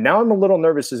 And now I'm a little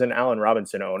nervous as an Allen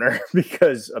Robinson owner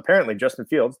because apparently Justin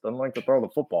Fields doesn't like to throw the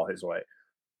football his way.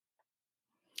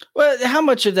 Well, how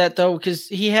much of that though? Because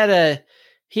he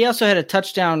also had a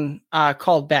touchdown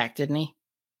called back, didn't he?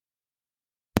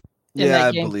 Yeah,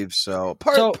 I believe so.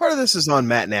 Part of this is on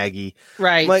Matt Nagy.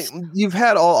 Right. Like, you've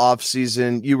had all off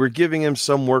season. You were giving him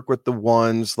some work with the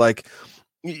ones. Like,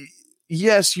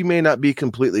 yes, you may not be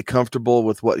completely comfortable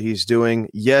with what he's doing.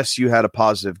 Yes, you had a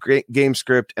positive game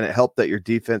script, and it helped that your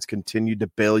defense continued to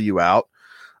bail you out.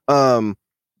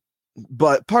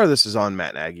 But part of this is on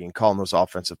Matt Nagy and calling those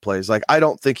offensive plays. Like, I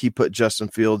don't think he put Justin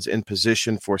Fields in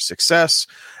position for success.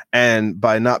 And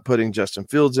by not putting Justin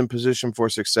Fields in position for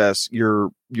success,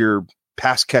 your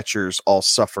pass catchers all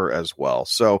suffer as well.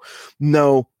 So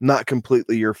no, not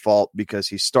completely your fault because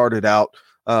he started out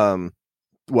 2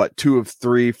 of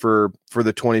 3 for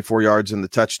the 24 yards and the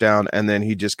touchdown, and then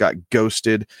he just got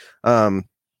ghosted.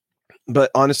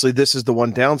 But honestly, this is the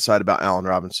one downside about Allen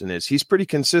Robinson is he's pretty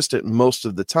consistent most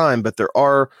of the time, but there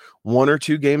are 1 or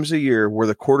 2 games a year where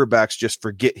the quarterbacks just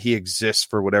forget he exists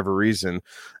for whatever reason.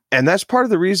 And that's part of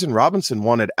the reason Robinson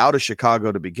wanted out of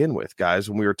Chicago to begin with, guys,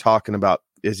 when we were talking about,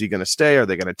 is he going to stay? Are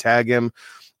they going to tag him?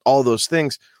 All those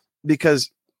things,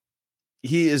 because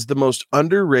he is the most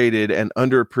underrated and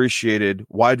underappreciated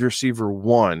wide receiver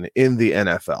 1 in the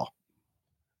NFL.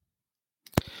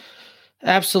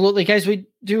 Absolutely, guys. We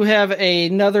do have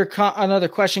another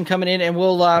question coming in, and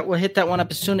we'll hit that one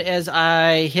up as soon as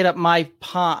I hit up my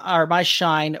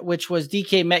shine, which was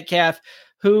DK Metcalf,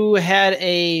 who had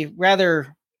a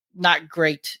rather not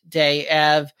great day.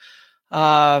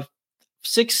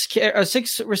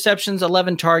 6 receptions,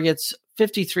 11 targets,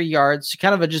 53 yards,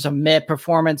 kind of just a meh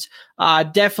performance.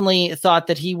 Definitely thought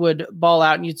that he would ball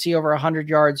out and you'd see over 100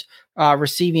 yards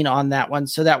receiving on that one.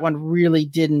 So that one really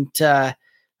didn't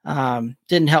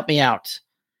help me out.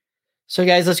 So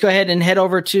guys, let's go ahead and head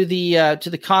over to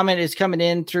the comment is coming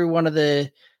in through one of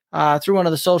the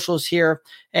socials here.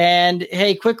 And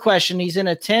hey, quick question. He's in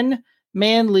a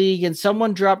 10-man league and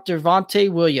someone dropped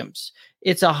Devontae Williams.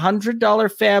 It's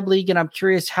 $100 fab league, and I'm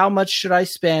curious, how much should I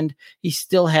spend? He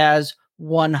still has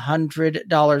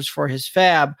 $100 for his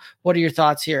fab. What are your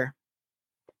thoughts here?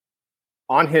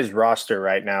 On his roster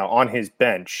right now, on his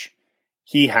bench,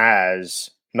 he has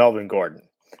Melvin Gordon.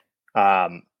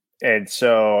 And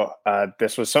so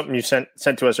this was something you sent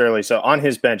to us early. So on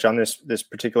his bench, on this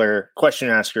particular question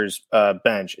asker's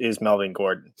bench is Melvin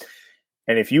Gordon.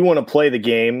 And if you want to play the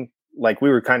game, like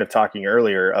we were kind of talking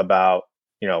earlier about,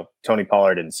 Tony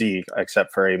Pollard and Zeke,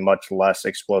 except for a much less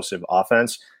explosive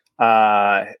offense.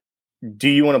 Do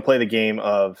you want to play the game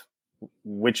of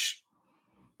which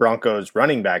Broncos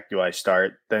running back do I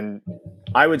start? Then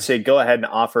I would say go ahead and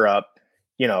offer up,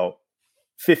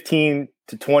 15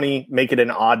 to 20, make it an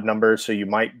odd number so you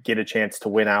might get a chance to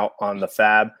win out on the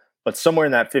fab, but somewhere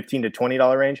in that $15 to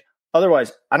 $20 range.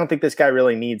 Otherwise, I don't think this guy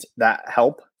really needs that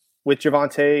help with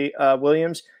Javonte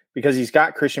Williams, because he's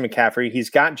got Christian McCaffrey, he's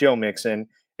got Joe Mixon,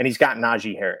 and he's got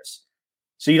Najee Harris.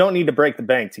 So you don't need to break the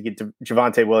bank to get to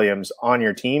Javonte Williams on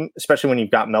your team, especially when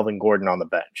you've got Melvin Gordon on the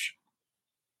bench.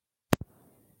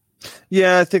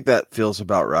 Yeah, I think that feels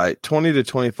about right. 20 to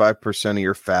 25% of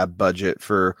your fab budget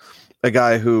for a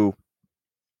guy who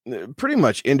pretty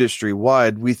much industry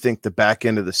wide, we think the back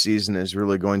end of the season is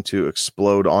really going to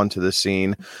explode onto the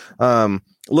scene.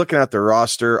 Looking at the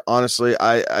roster, honestly,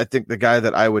 I think the guy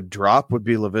that I would drop would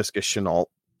be Laviska Shenault.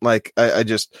 Like, I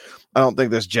don't think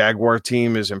this Jaguar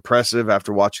team is impressive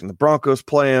after watching the Broncos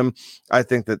play him. I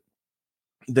think that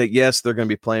yes, they're going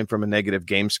to be playing from a negative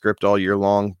game script all year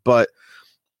long, but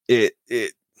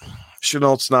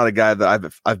Shenault's not a guy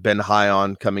that I've been high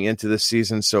on coming into this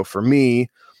season. So for me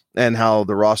and how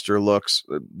the roster looks,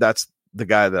 that's the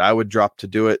guy that I would drop to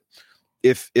do it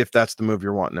if that's the move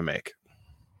you're wanting to make.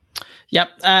 Yep,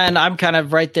 and I'm kind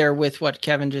of right there with what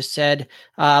Kevin just said.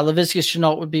 Laviska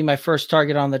Shenault would be my first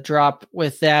target on the drop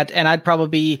with that, and I'd probably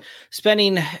be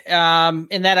spending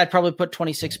in that. I'd probably put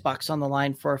 $26 on the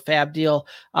line for a fab deal.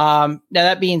 Now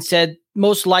that being said,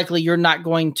 most likely you're not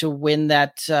going to win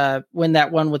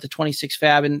that one with the 26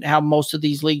 fab, and how most of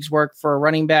these leagues work for a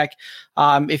running back.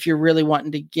 If you're really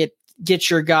wanting to get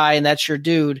your guy and that's your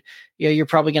dude, you're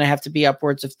probably going to have to be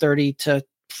upwards of 30 to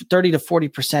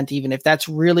 40%, even if that's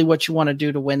really what you want to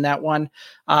do to win that one.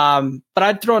 But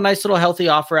I'd throw a nice little healthy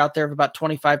offer out there of about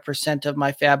 25% of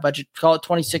my fab budget, call it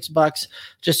 $26,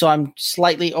 just so I'm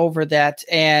slightly over that,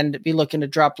 and be looking to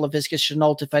drop Laviska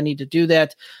Shenault if I need to do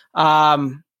that.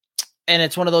 And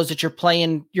it's one of those that you're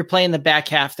playing the back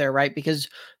half there, right? Because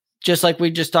just like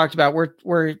we just talked about,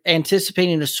 we're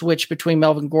anticipating a switch between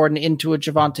Melvin Gordon into a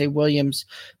Javonte Williams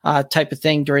type of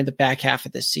thing during the back half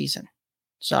of this season.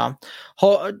 So,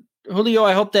 Julio,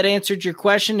 I hope that answered your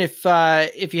question. If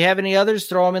you have any others,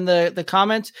 throw them in the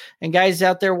comments. And guys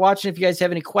out there watching, if you guys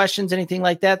have any questions, anything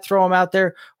like that, throw them out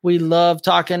there. We love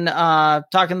talking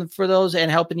for those and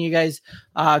helping you guys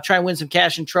try and win some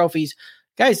cash and trophies.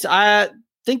 Guys, I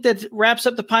think that wraps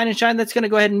up the Pine and Shine. That's going to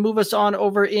go ahead and move us on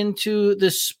over into the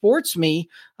Sports Me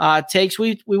takes.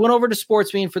 We went over to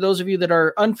Sports Me, and for those of you that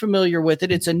are unfamiliar with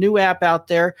it, it's a new app out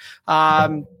there,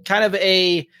 kind of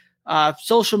a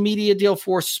social media deal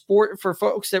for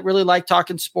folks that really like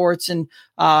talking sports and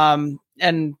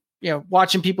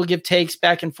watching people give takes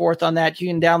back and forth on that. You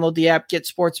can download the app,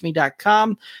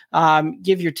 getsportsme.com,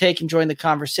 give your take and join the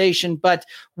conversation. But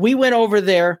we went over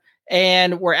there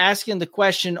and we're asking the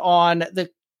question on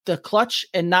the clutch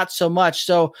and not so much.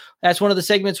 So that's one of the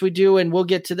segments we do, and we'll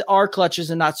get to our clutches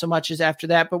and not so muches after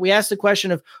that. But we asked the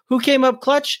question of who came up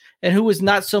clutch and who was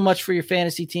not so much for your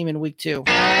fantasy team in week 2.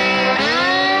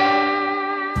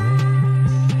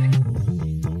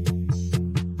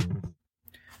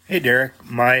 Hey, Derek.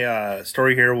 My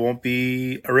story here won't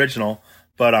be original,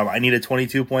 but I needed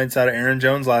 22 points out of Aaron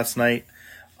Jones last night.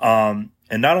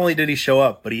 And not only did he show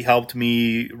up, but he helped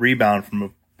me rebound from a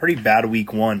pretty bad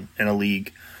week 1 in a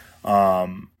league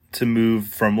to move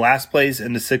from last place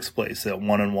into 6th place at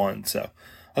 1-1. So I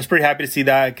was pretty happy to see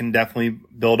that. I can definitely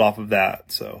build off of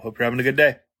that. So hope you're having a good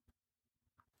day.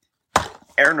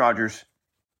 Aaron Rodgers,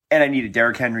 and I needed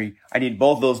Derrick Henry. I need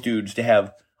both those dudes to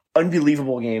have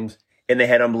unbelievable games. And they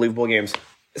had unbelievable games.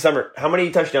 Summer, how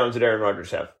many touchdowns did Aaron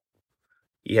Rodgers have?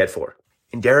 He had 4.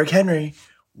 And Derrick Henry,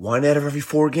 1 out of every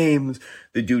 4 games,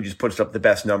 the dude just puts up the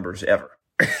best numbers ever.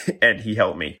 and he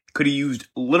helped me. Could have used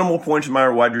a little more points with my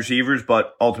wide receivers,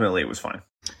 but ultimately it was fine.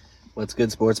 What's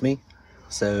good, sports me?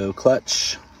 So,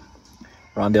 Clutch,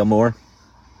 Rondale Moore,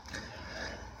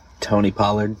 Tony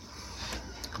Pollard,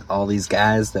 all these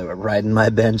guys that were riding my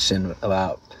bench in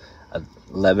about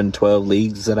 11, 12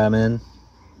 leagues that I'm in.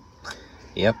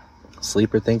 Yep.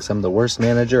 Sleeper thinks I'm the worst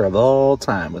manager of all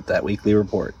time with that weekly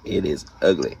report. It is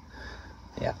ugly.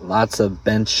 Yeah, lots of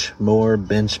bench Moore,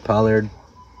 bench Pollard,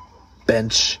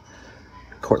 bench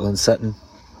Cortland Sutton.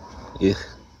 Ugh.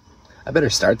 I better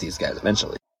start these guys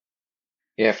eventually.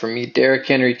 Yeah, for me, Derrick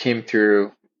Henry came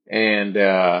through, and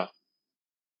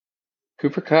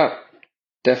Cooper Kupp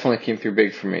definitely came through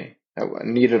big for me. I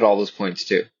needed all those points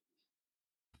too.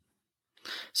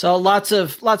 So lots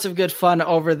of good fun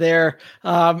over there,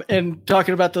 and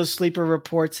talking about those sleeper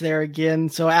reports there again.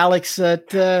 So Alex, he had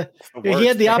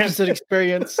the opposite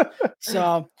experience.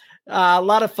 So a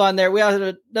lot of fun there. We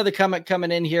have another comment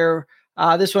coming in here.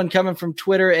 This one coming from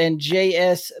Twitter, and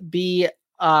JSB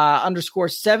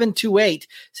 _728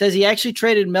 says he actually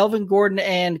traded Melvin Gordon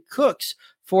and Cooks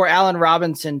for Allen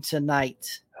Robinson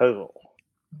tonight. Oh.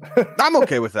 I'm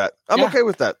okay with that. Okay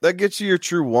with that. That gets you your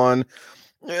true one.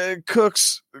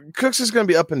 Cooks is going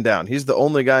to be up and down. He's the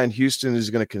only guy in Houston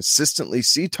who's going to consistently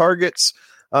see targets.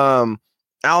 Allen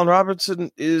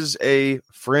Robinson is a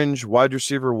fringe wide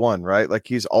receiver one, right? Like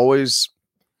he's always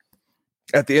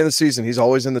at the end of the season, he's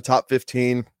always in the top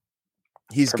 15.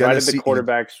 He's going to see the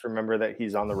quarterbacks remember that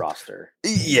he's on the roster.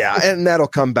 Yeah, and that'll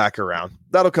come back around.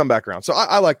 So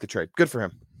I like the trade. Good for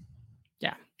him.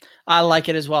 Yeah, I like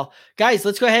it as well. Guys,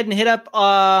 let's go ahead and hit up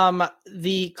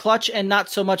the clutch and not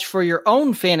so much for your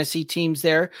own fantasy teams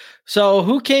there. So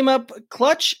who came up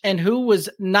clutch and who was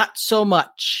not so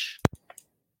much?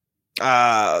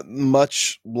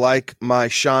 Much like my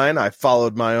shine, I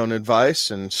followed my own advice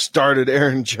and started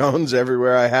Aaron Jones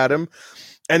everywhere I had him.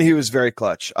 And he was very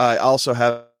clutch. I also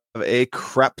have a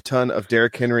crap ton of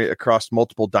Derrick Henry across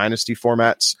multiple dynasty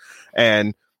formats.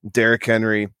 And Derrick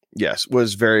Henry, yes,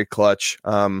 was very clutch.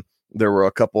 There were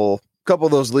a couple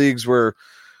of those leagues where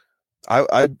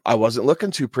I wasn't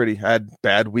looking too pretty. I had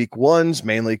bad week ones,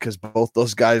 mainly because both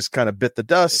those guys kind of bit the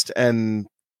dust and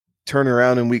turn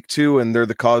around in week 2, and they're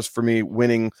the cause for me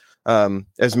winning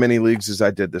as many leagues as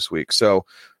I did this week. So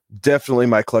definitely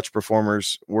my clutch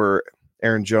performers were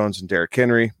Aaron Jones and Derrick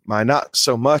Henry. My not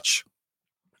so much,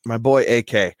 my boy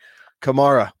AK,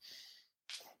 Kamara,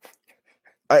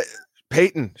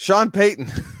 Sean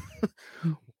Payton.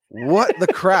 What the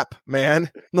crap, man?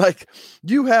 Like,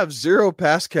 you have 0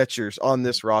 pass catchers on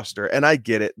this roster, and I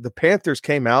get it. The Panthers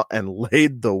came out and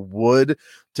laid the wood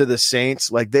to the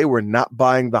Saints. Like, they were not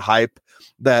buying the hype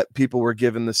that people were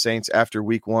giving the Saints after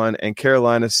week 1, and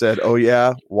Carolina said, oh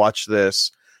yeah, watch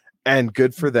this. And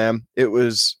good for them. It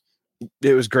was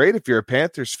great if you're a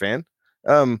Panthers fan.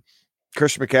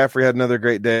 Christian McCaffrey had another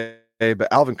great day,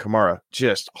 but Alvin Kamara,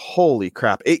 just holy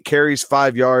crap. 8 carries,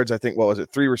 5 yards. I think,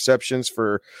 3 receptions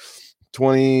for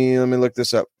 20. Let me look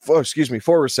this up. 4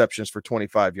 receptions for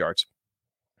 25 yards.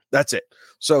 That's it.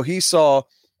 So he saw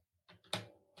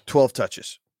 12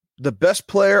 touches. The best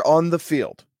player on the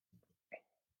field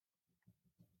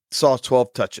saw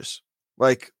 12 touches.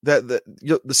 Like that,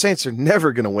 the Saints are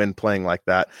never going to win playing like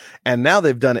that. And now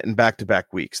they've done it in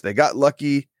back-to-back weeks. They got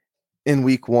lucky in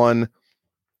week 1,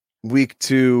 week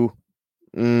 2.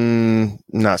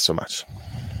 Not so much.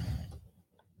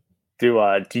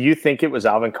 Do you think it was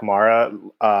Alvin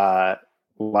Kamara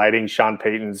lighting Sean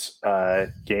Payton's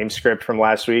game script from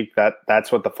last week?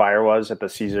 That's what the fire was at the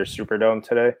Caesars Superdome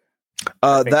today.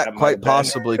 That quite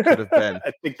possibly could have been.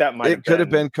 I think that might. It could have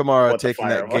been Kamara taking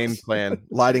that game plan,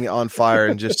 lighting it on fire,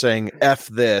 and just saying "F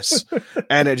this,"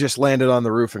 and it just landed on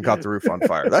the roof and caught the roof on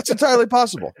fire. That's entirely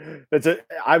possible.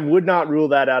 I would not rule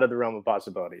that out of the realm of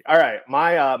possibility. All right,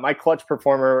 my clutch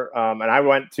performer, and I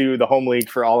went to the home league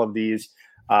for all of these,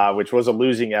 which was a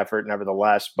losing effort,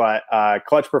 nevertheless. But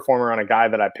clutch performer on a guy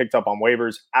that I picked up on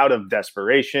waivers out of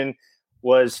desperation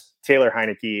was Taylor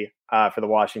Heineke. For the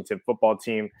Washington football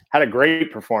team, had a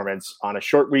great performance on a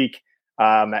short week,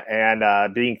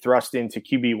 and being thrust into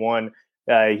QB1.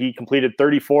 He completed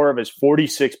 34 of his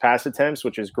 46 pass attempts,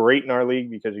 which is great in our league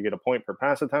because you get a point per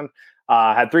pass attempt.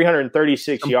 Had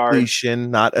 336 yards. Completion,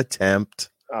 not attempt.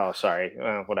 Oh, sorry.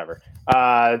 Whatever.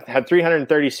 Had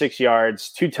 336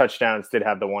 yards, 2 touchdowns, did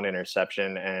have the 1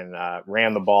 interception, and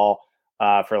ran the ball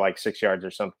for like 6 yards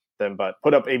or something, but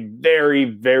put up a very,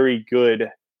 very good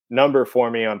number for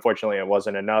me. Unfortunately, it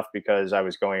wasn't enough because I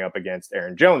was going up against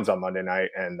Aaron Jones on Monday night,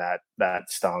 and that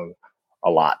stung a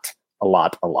lot.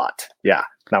 Yeah,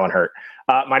 that one hurt.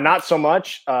 My not so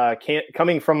much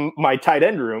coming from my tight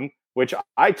end room which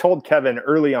I told Kevin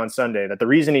early on Sunday that the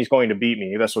reason he's going to beat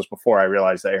me, this was before I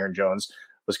realized that Aaron Jones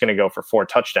was going to go for 4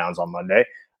 touchdowns on Monday.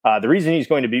 The reason he's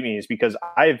going to beat me is because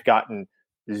I've gotten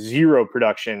zero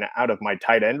production out of my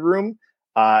tight end room.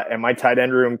 And my tight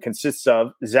end room consists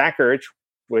of Zach Ertz,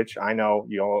 which I know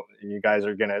you guys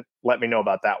are going to let me know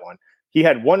about that one. He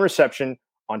had 1 reception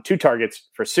on 2 targets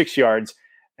for 6 yards.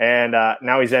 And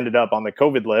now he's ended up on the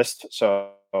COVID list.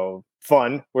 So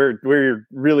fun. We're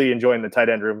really enjoying the tight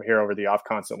end room here over the Off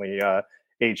Constantly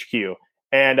HQ.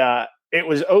 And it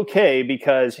was okay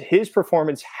because his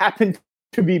performance happened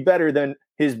to be better than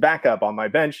his backup on my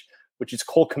bench, which is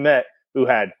Cole Kmet, who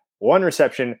had 1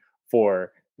 reception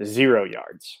for 0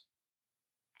 yards.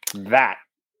 That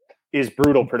is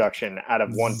brutal production out of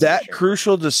one. That position.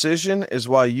 Crucial decision is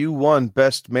why you won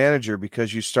Best Manager,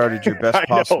 because you started your best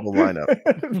possible lineup.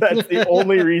 That's the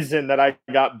only reason that I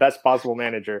got Best Possible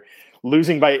Manager,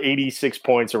 losing by 86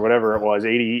 points or whatever it was,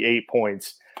 88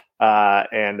 points. Yeah,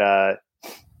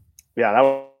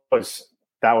 that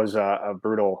was a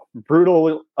brutal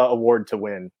award to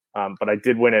win. But I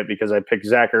did win it because I picked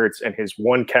Zach Ertz and his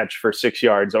 1 catch for 6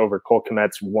 yards over Cole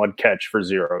Kmet's 1 catch for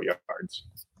 0 yards.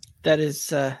 That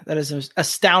is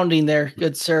astounding there,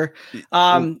 good sir.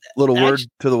 Little word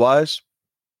to the wise.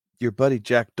 Your buddy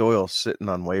Jack Doyle sitting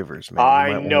on waivers, man.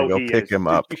 I know go he pick is. him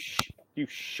up. You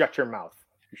shut your mouth.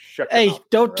 Hey,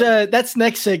 don't. That's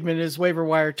next segment is waiver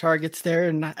wire targets there,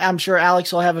 and I'm sure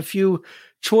Alex will have a few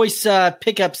choice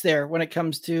pickups there when it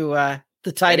comes to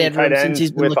the tight end room, since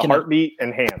he's been with looking a heartbeat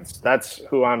and hands. That's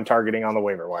who I'm targeting on the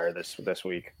waiver wire this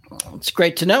week. It's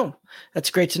great to know.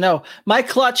 That's great to know. My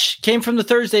clutch came from the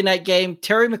Thursday night game.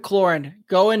 Terry McLaurin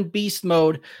going beast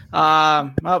mode.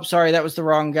 Sorry, that was the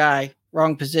wrong guy,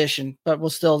 wrong position. But we'll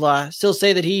still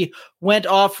say that he went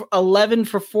off 11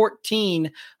 for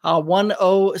 14,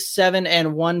 107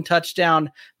 and 1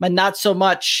 touchdown. But not so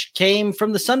much came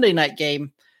from the Sunday night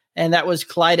game. And that was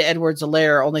Clyde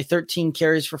Edwards-Helaire, only 13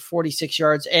 carries for 46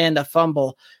 yards and a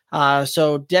fumble.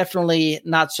 So definitely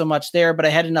not so much there, but I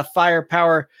had enough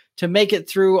firepower to make it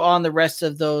through on the rest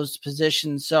of those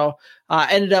positions. So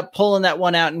ended up pulling that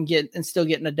one out and still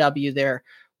getting a W there.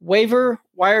 Waiver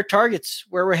wire targets,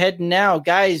 where we're heading now.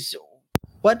 Guys,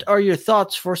 what are your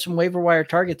thoughts for some waiver wire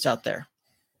targets out there?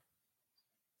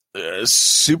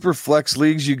 Super flex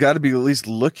leagues, you got to be at least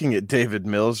looking at David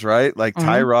Mills, right? Like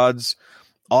Tyrod's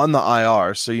on the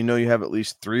IR, so you have at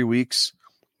least 3 weeks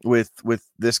with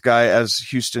this guy as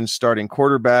Houston's starting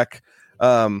quarterback.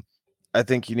 I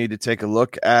think you need to take a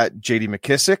look at J.D.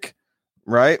 McKissick,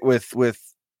 right? With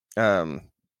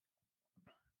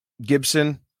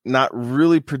Gibson not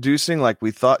really producing like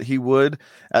we thought he would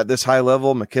at this high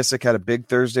level. McKissick had a big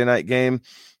Thursday night game.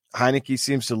 Heineke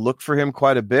seems to look for him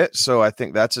quite a bit, so I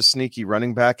think that's a sneaky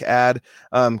running back ad.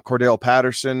 Cordell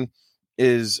Patterson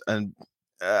is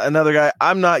another guy.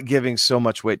 I'm not giving so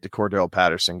much weight to Cordell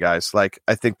Patterson, guys. Like,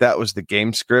 I think that was the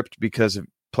game script because of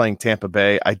playing Tampa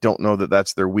Bay. I don't know that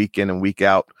that's their week in and week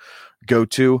out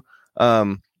go-to.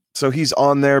 So he's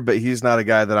on there, but he's not a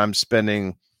guy that I'm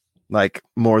spending like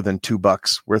more than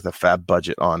 $2 worth of fab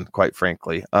budget on, quite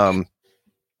frankly. And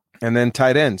then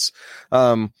tight ends,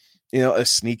 a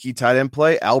sneaky tight end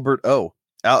play, Albert O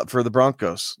out for the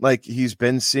Broncos. Like, he's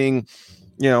been seeing,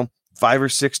 5 or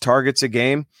 6 targets a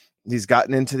game. He's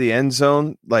gotten into the end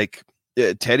zone. Like,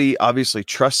 Teddy obviously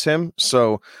trusts him.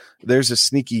 So there's a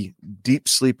sneaky deep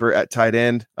sleeper at tight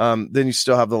end. Then you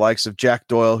still have the likes of Jack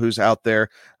Doyle, who's out there.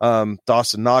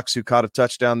 Dawson Knox, who caught a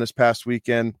touchdown this past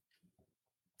weekend.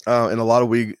 In a lot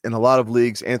of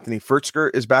leagues, Anthony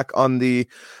Fertzker is back on the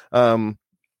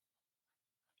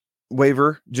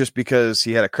waiver just because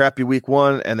he had a crappy week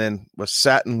 1 and then was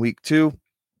sat in week 2.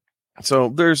 So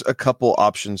there's a couple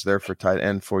options there for tight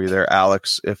end for you there,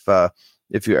 Alex, if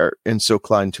you are so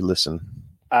inclined to listen.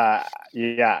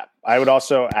 Yeah, I would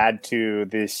also add to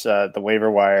this the waiver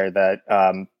wire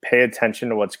that pay attention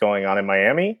to what's going on in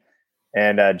Miami,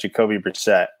 and Jacoby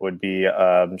Brissett would be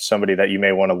somebody that you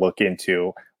may want to look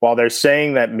into. While they're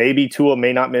saying that maybe Tua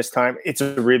may not miss time, it's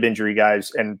a rib injury,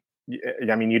 guys, and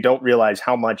I mean, you don't realize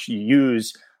how much you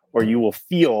use or you will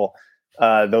feel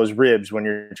those ribs when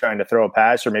you're trying to throw a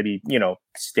pass, or maybe,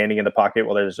 standing in the pocket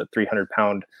while there's a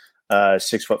 300-pound,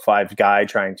 6'5" guy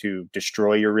trying to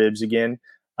destroy your ribs again.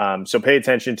 So pay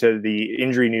attention to the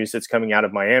injury news that's coming out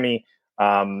of Miami.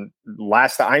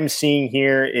 Last I'm seeing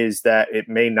here is that it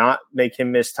may not make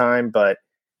him miss time, but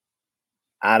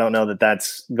I don't know that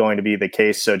that's going to be the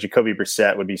case. So Jacoby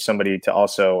Brissett would be somebody to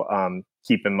also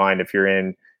keep in mind if you're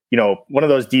in, one of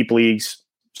those deep leagues,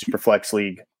 super flex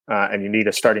league, and you need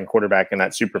a starting quarterback in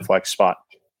that super flex spot.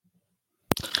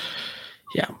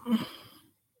 Yeah.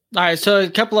 All right, so a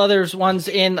couple others ones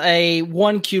in a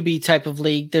 1 QB type of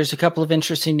league. There's a couple of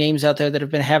interesting names out there that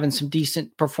have been having some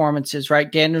decent performances,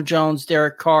 right? Daniel Jones,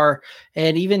 Derek Carr,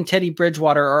 and even Teddy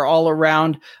Bridgewater are all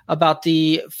around about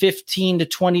the 15 to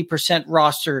 20%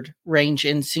 rostered range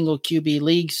in single QB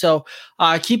leagues. So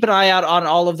keep an eye out on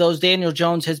all of those. Daniel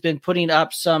Jones has been putting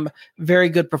up some very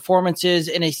good performances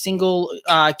in a single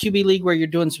QB league where you're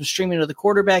doing some streaming of the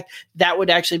quarterback. That would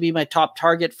actually be my top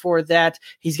target for that.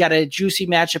 He's got a juicy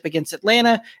matchup against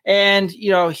Atlanta, and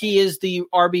he is the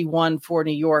RB1 for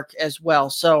New York as well.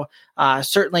 So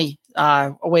certainly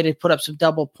a way to put up some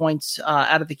double points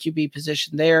out of the QB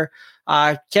position there.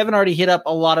 Kevin already hit up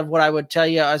a lot of what I would tell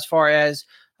you as far as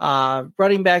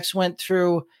running backs went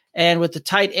through. And with the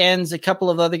tight ends, a couple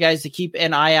of other guys to keep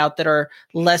an eye out that are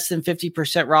less than 50%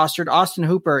 rostered. Austin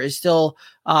Hooper is still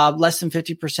less than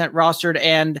 50% rostered,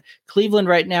 and Cleveland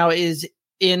right now is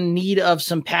in need of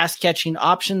some pass catching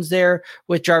options there,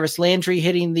 with Jarvis Landry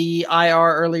hitting the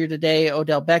IR earlier today.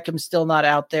 Odell Beckham still not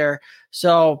out there.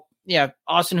 So yeah,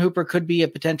 Austin Hooper could be a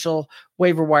potential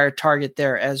waiver wire target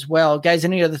there as well. Guys,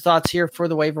 any other thoughts here for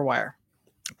the waiver wire?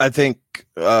 I think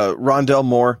Rondell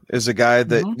Moore is a guy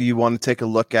that you want to take a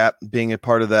look at, being a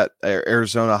part of that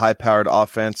Arizona high-powered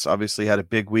offense. Obviously had a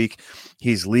big week.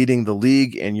 He's leading the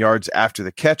league in yards after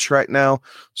the catch right now,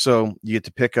 so you get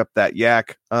to pick up that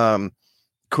yak.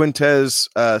 Quintez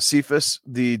Cephas,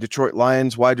 the Detroit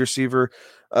Lions wide receiver,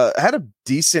 had a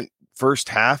decent first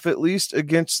half, at least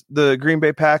against the Green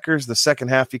Bay Packers. The second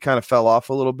half, he kind of fell off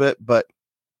a little bit, but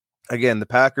again, the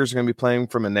Packers are going to be playing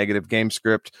from a negative game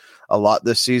script a lot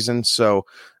this season. So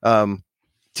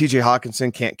TJ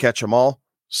Hawkinson can't catch them all.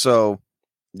 So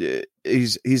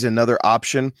he's another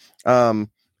option. And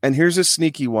here's a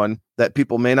sneaky one that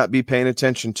people may not be paying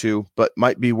attention to, but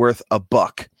might be worth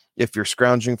 $1 if you're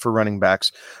scrounging for running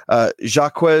backs.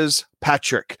 Jaquez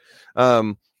Patrick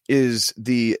is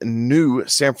the new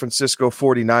San Francisco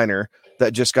 49er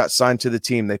that just got signed to the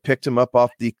team. They picked him up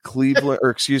off the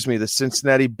the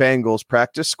Cincinnati Bengals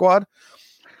practice squad.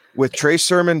 With Trey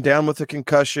Sermon down with a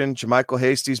concussion, JaMychal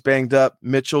Hasty's banged up,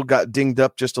 Mitchell got dinged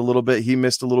up just a little bit. He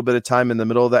missed a little bit of time in the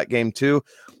middle of that game too.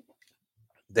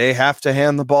 They have to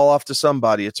hand the ball off to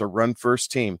somebody. It's a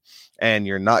run-first team, and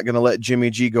you're not going to let Jimmy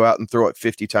G go out and throw it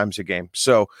 50 times a game.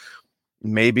 So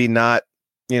maybe not,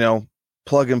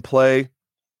 plug and play,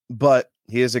 but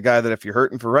he is a guy that if you're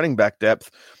hurting for running back depth,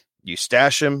 you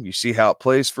stash him, you see how it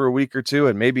plays for a week or two,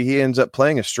 and maybe he ends up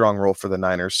playing a strong role for the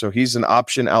Niners. So he's an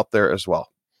option out there as well.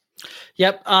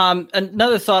 Yep.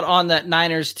 Another thought on that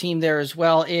Niners team there as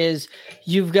well is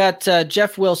you've got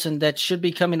Jeff Wilson that should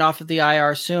be coming off of the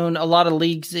IR soon. A lot of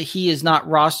leagues that he is not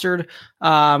rostered,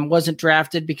 wasn't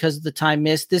drafted because of the time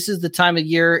missed. This is the time of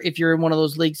year, if you're in one of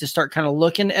those leagues, to start kind of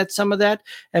looking at some of that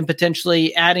and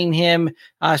potentially adding him,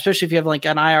 especially if you have like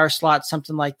an IR slot,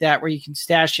 something like that, where you can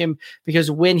stash him, because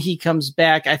when he comes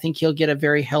back, I think he'll get a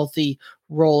very healthy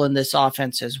role in this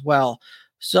offense as well.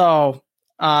 So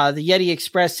the Yeti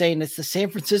Express saying it's the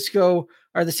San Francisco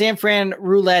or the San Fran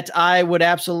roulette. I would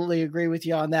absolutely agree with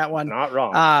you on that one. Not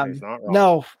wrong. He's not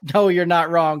wrong. No, you're not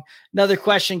wrong. Another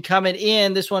question coming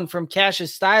in. This one from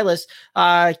Cash's Stylist.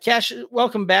 Cash,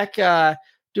 welcome back.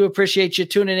 Do appreciate you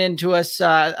tuning in to us.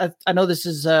 I know this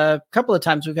is a couple of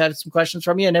times we've had some questions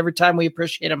from you, and every time we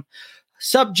appreciate them.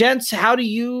 Sup, gents, how do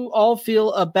you all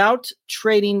feel about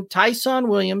trading Tyson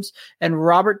Williams and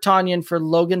Robert Tonyan for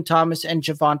Logan Thomas and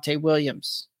Javonte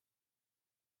Williams?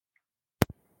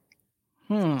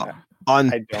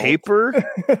 On paper,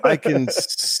 I can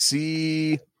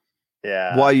see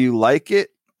why you like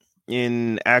it.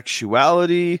 In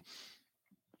actuality,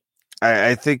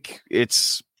 I think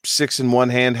it's 6 in one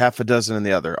hand, half a dozen in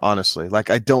the other, honestly.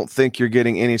 Like, I don't think you're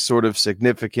getting any sort of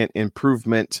significant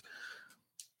improvement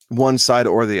one side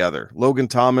or the other. Logan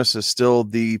Thomas is still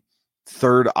the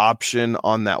third option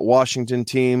on that Washington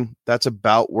team. That's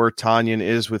about where Tonyan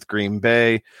is with Green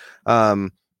Bay.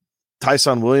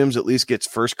 Tyson Williams at least gets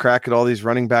first crack at all these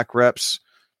running back reps.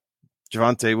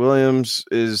 Javonte Williams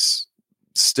is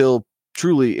still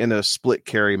truly in a split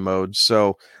carry mode.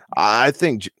 So I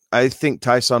think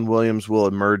Tyson Williams will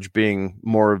emerge being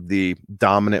more of the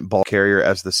dominant ball carrier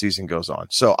as the season goes on.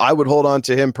 So I would hold on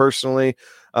to him personally.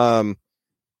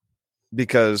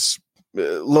 Because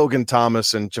Logan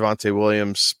Thomas and Javonte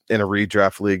Williams in a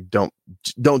redraft league don't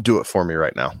do it for me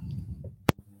right now.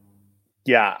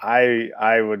 Yeah,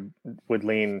 I would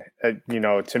lean.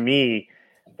 To me,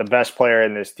 the best player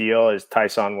in this deal is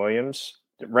Tyson Williams.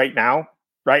 Right now,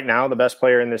 the best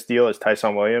player in this deal is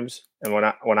Tyson Williams. And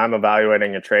when I'm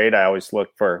evaluating a trade, I always look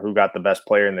for who got the best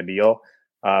player in the deal.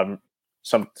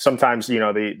 Sometimes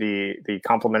the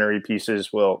complementary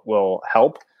pieces will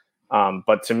help.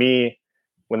 But to me,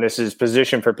 when this is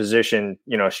position for position,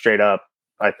 straight up,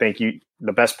 I think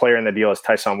the best player in the deal is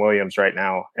Tyson Williams right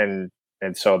now, and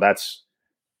so that's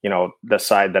the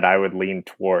side that I would lean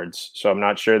towards. So I'm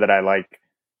not sure that I like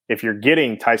if you're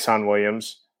getting Tyson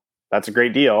Williams, that's a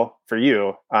great deal for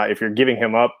you. If you're giving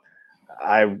him up,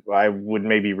 I would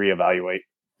maybe reevaluate.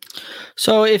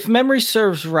 So if memory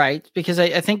serves right, because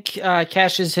I think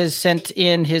Cassius has sent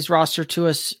in his roster to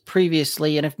us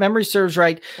previously, and if memory serves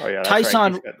right,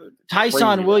 Tyson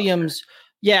Williams,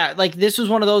 like this was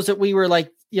one of those that we were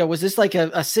like, was this like a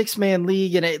 6-man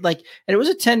league, and it was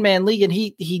a 10-man league, and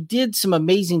he did some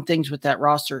amazing things with that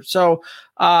roster. So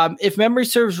if memory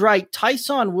serves right,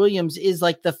 Tyson Williams is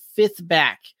like the 5th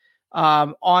back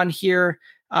on here.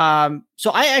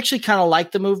 So I actually kind of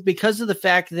like the move because of the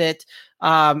fact that,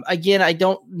 again, I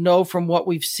don't know from what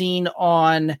we've seen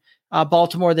on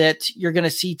Baltimore that you're going to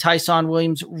see Tyson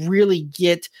Williams really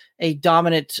get a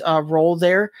dominant role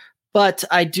there. But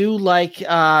I do like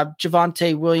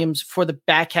Javonte Williams for the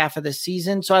back half of the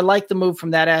season. So I like the move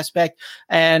from that aspect.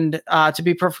 And to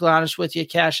be perfectly honest with you,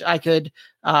 Cash, I could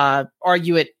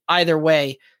argue it either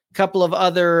way. A couple of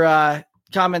other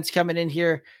comments coming in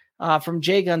here. From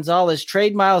Jay Gonzalez,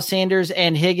 trade Miles Sanders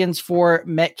and Higgins for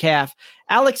Metcalf.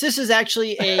 Alex, this is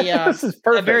actually this is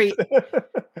perfect.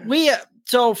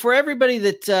 So for everybody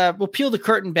that we'll peel the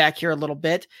curtain back here a little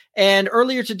bit. And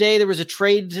earlier today, there was a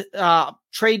trade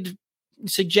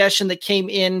suggestion that came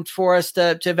in for us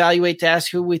to evaluate, to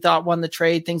ask who we thought won the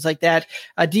trade, things like that.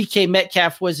 DK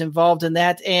Metcalf was involved in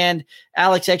that. And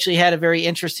Alex actually had a very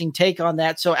interesting take on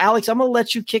that. So Alex, I'm going to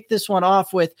let you kick this one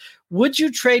off with, would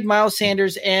you trade Miles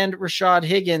Sanders and Rashad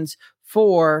Higgins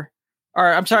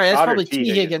that's probably T.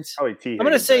 Higgins. I'm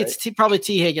going to say it's probably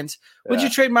T. Higgins. Yeah. Would you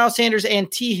trade Miles Sanders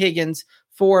and T. Higgins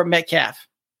for Metcalf?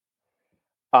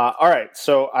 All right.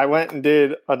 So I went and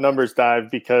did a numbers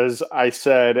dive because I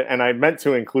said, and I meant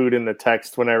to include in the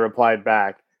text when I replied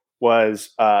back, was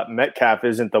Metcalf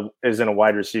isn't a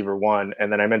wide receiver 1.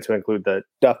 And then I meant to include the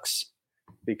Ducks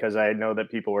because I know that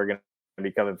people were going to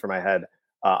be coming for my head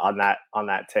on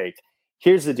that take.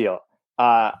 Here's the deal.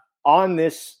 On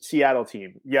this Seattle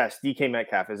team, yes, DK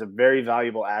Metcalf is a very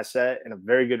valuable asset and a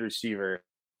very good receiver.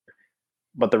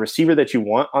 But the receiver that you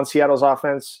want on Seattle's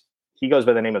offense, he goes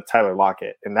by the name of Tyler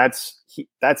Lockett, and that's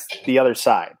the other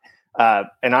side.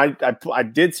 And I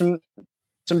did some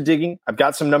digging. I've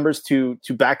got some numbers to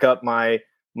back up my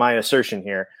assertion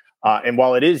here. And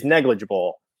while it is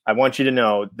negligible, I want you to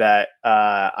know that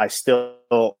I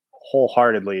still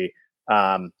wholeheartedly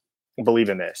believe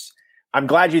in this. I'm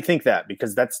glad you think that,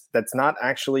 because that's not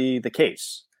actually the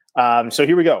case. So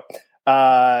here we go.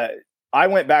 I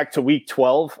went back to week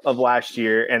 12 of last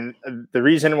year, and the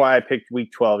reason why I picked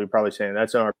week 12, you're probably saying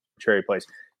that's an arbitrary place.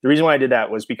 The reason why I did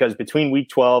that was because between week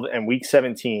 12 and week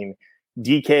 17,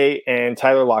 DK and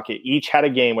Tyler Lockett each had a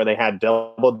game where they had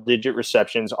double-digit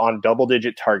receptions on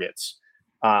double-digit targets.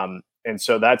 And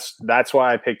so that's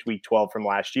why I picked week 12 from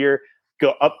last year,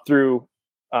 go up through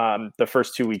the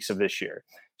first 2 weeks of this year.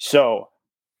 So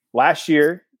last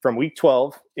year, from week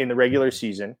 12 in the regular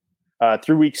season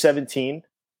through week 17,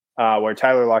 where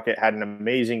Tyler Lockett had an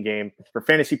amazing game. For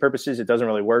fantasy purposes, it doesn't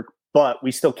really work, but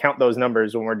we still count those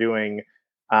numbers when we're doing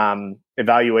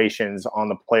evaluations on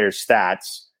the player's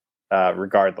stats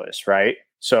regardless, right?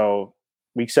 So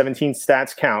week 17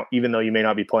 stats count, even though you may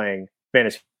not be playing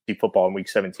fantasy football in week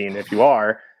 17. If you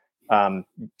are,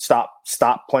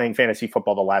 stop playing fantasy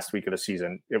football the last week of the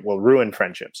season. It will ruin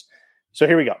friendships. So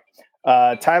here we go.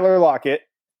 Tyler Lockett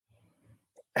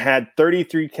had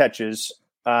 33 catches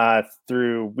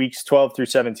through weeks 12 through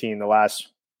 17, the last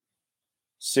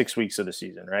 6 weeks of the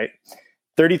season, right?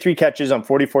 33 catches on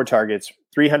 44 targets,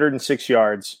 306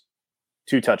 yards,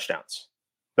 2 touchdowns.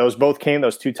 Those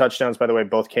 2 touchdowns, by the way,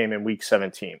 both came in week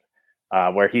 17,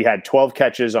 where he had 12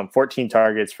 catches on 14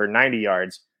 targets for 90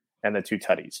 yards and the 2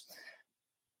 tutties.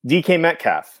 DK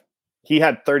Metcalf, he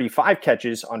had 35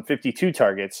 catches on 52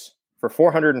 targets for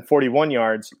 441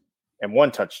 yards and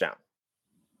 1 touchdown.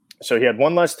 So he had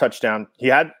 1 less touchdown. He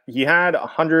had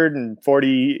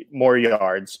 140 more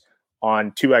yards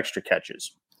on 2 extra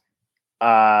catches.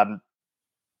 Yeah,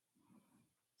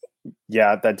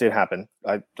 that did happen.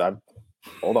 I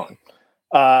hold on.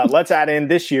 Let's add in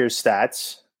this year's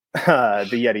stats. The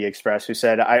Yeti Express, who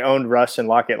said, I owned Russ and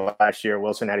Lockett last year.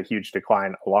 Wilson had a huge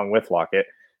decline along with Lockett.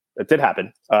 It did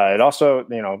happen. It also,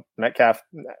 Metcalf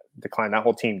declined. That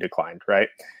whole team declined, right?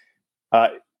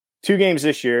 2 games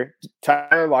this year,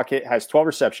 Tyler Lockett has 12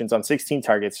 receptions on 16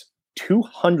 targets,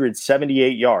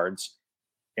 278 yards,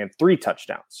 and 3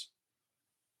 touchdowns.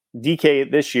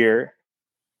 DK this year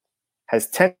has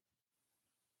 10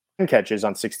 catches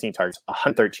on 16 targets,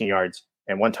 113 yards,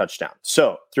 and 1 touchdown.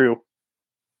 So through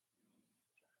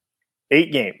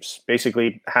 8 games,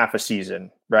 basically half a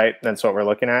season, right? That's what we're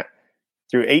looking at.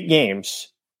 Through 8 games,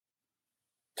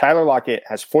 Tyler Lockett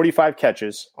has 45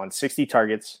 catches on 60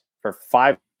 targets for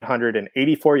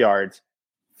 584 yards,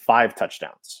 5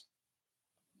 touchdowns.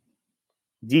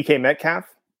 DK Metcalf,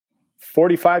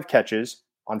 45 catches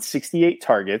on 68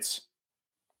 targets,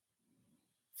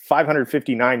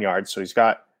 559 yards. So he's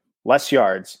got less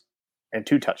yards and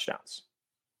 2 touchdowns.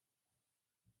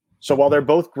 So while they're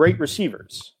both great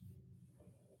receivers,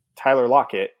 Tyler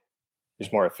Lockett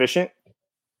is more efficient.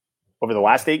 Over the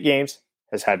last 8 games,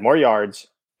 has had more yards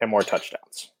and more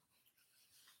touchdowns.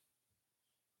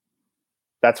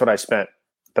 That's what I spent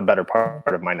the better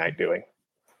part of my night doing.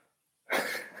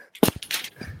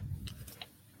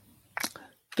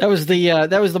 That was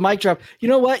the mic drop. You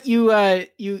know what? You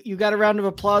got a round of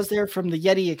applause there from the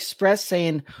Yeti Express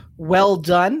saying well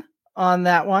done on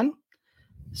that one.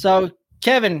 So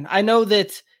Kevin, I know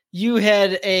that you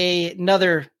had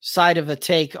another side of a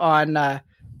take on the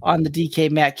DK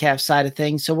Metcalf side of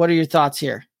things. So what are your thoughts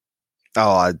here?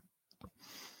 Oh,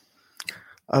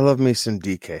 I love me some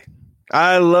DK.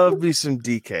 I love me some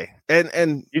DK.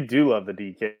 And you do love the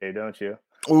DK, don't you?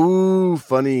 Ooh,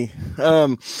 funny.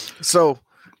 So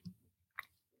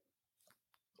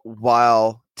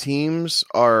while teams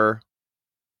are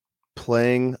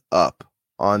playing up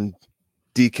on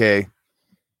DK,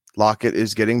 Lockett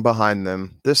is getting behind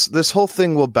them. This whole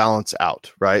thing will balance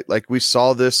out, right? Like we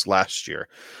saw this last year.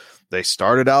 They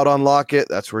started out on Lockett.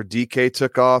 That's where DK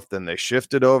took off. Then they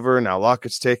shifted over. Now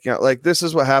Lockett's taking out. Like this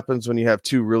is what happens when you have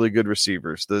 2 really good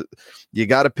receivers. You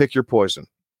got to pick your poison.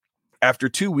 After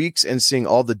 2 weeks and seeing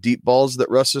all the deep balls that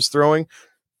Russ is throwing,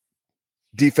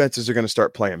 defenses are going to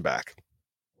start playing back.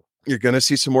 You're going to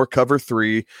see some more cover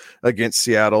 3 against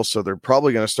Seattle, so they're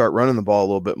probably going to start running the ball a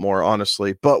little bit more,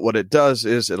 honestly. But what it does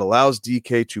is it allows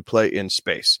DK to play in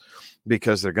space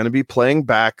because they're going to be playing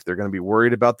back. They're going to be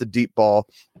worried about the deep ball.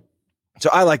 So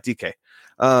I like DK.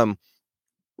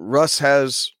 Russ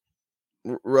has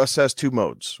 2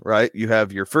 modes, right? You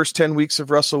have your first 10 weeks of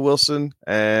Russell Wilson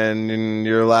and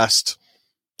your last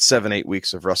 7-8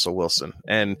 weeks of Russell Wilson.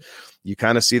 And you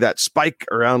kind of see that spike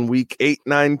around week 8,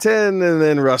 9, 10, and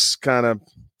then Russ kind of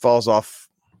falls off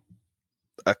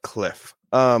a cliff.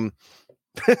 You're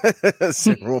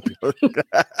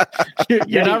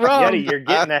not wrong. Yeti, you're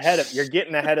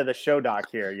getting ahead of the show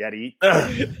doc here, Yeti.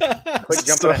 Quit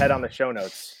jumping ahead on the show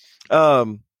notes.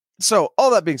 So all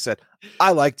that being said,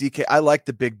 I like DK. I like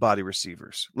the big body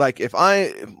receivers. Like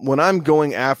when I'm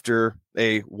going after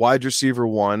a wide receiver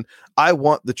 1, I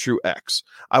want the true X.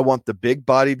 I want the big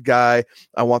bodied guy.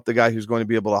 I want the guy who's going to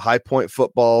be able to high point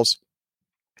footballs.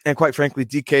 And quite frankly,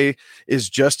 DK is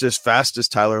just as fast as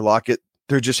Tyler Lockett.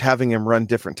 They're just having him run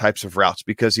different types of routes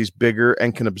because he's bigger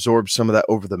and can absorb some of that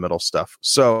over the middle stuff.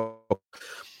 So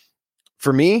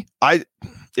for me,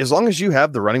 as long as you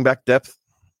have the running back depth,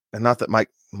 and not that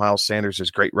Miles Sanders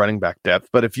is great running back depth,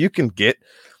 but if you can get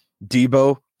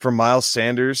Debo from Miles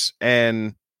Sanders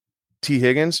and T.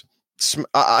 Higgins,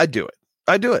 I do it.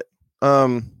 I do it.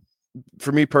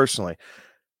 For me personally,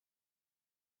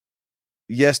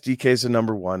 yes, DK is the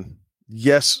number 1.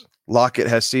 Yes, Lockett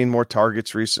has seen more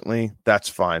targets recently. That's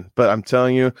fine. But I'm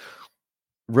telling you,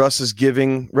 Russ is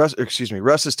taking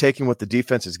what the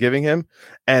defense is giving him.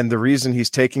 And the reason he's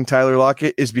taking Tyler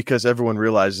Lockett is because everyone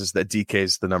realizes that DK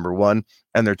is the number 1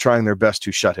 and they're trying their best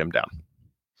to shut him down.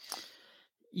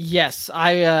 Yes,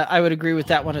 I would agree with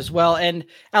that one as well. And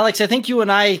Alex, I think you and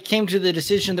I came to the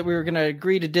decision that we were going to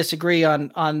agree to disagree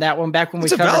on that one back when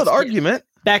it's a valid argument.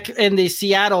 Back in the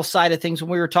Seattle side of things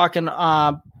when we were talking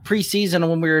preseason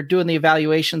when we were doing the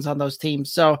evaluations on those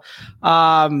teams. So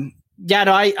I think that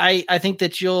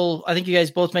I think you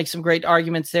guys both make some great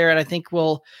arguments there, and I think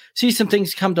we'll see some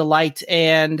things come to light.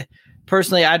 And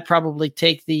personally, I'd probably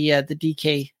take the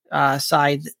DK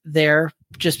side there,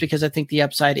 just because I think the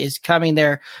upside is coming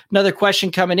there. Another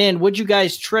question coming in: would you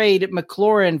guys trade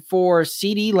McLaurin for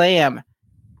CeeDee Lamb?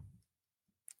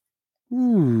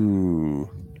 Ooh.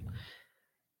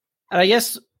 And I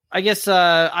guess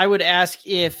I would ask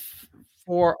if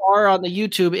for R on the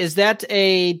YouTube, is that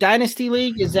a dynasty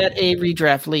league? Is that a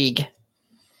redraft league?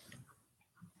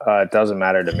 It doesn't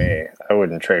matter to me. I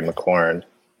wouldn't trade McLaurin.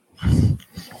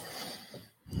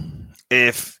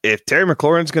 If Terry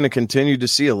McLaurin's going to continue to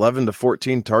see 11 to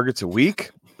 14 targets a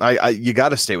week, you got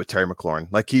to stay with Terry McLaurin.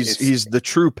 Like he's the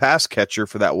true pass catcher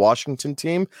for that Washington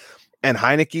team, and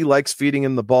Heineke likes feeding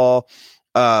him the ball.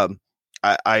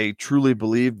 I truly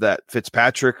believe that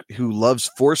Fitzpatrick, who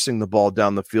loves forcing the ball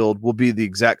down the field, will be the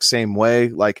exact same way.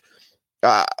 Like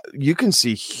you can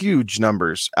see huge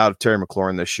numbers out of Terry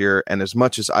McLaurin this year. And as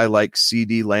much as I like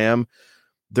CD Lamb,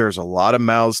 there's a lot of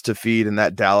mouths to feed in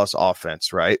that Dallas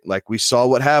offense, right? Like we saw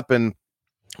what happened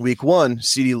week 1.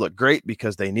 CD looked great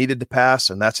because they needed to pass,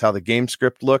 and that's how the game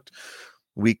script looked.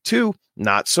 Week 2,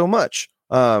 not so much.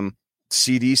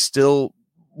 CD still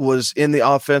was in the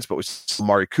offense, but we saw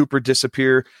Amari Cooper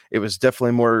disappear. It was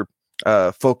definitely more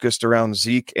focused around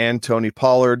Zeke and Tony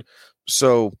Pollard.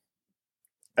 So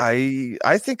I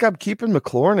think I'm keeping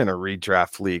McLaurin in a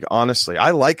redraft league. Honestly,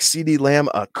 I like CD Lamb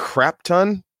a crap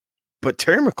ton, but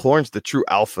Terry McLaurin's the true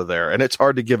alpha there, and it's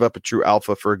hard to give up a true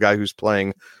alpha for a guy who's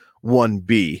playing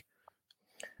 1B.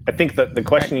 I think that the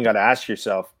question you got to ask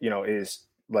yourself, is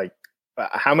like,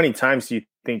 how many times do you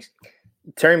think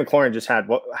Terry McLaurin just had?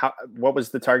 What was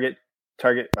the target?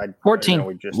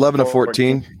 14. 11 to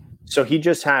 14. So he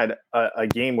just had a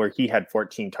game where he had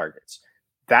 14 targets.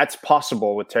 That's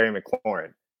possible with Terry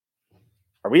McLaurin.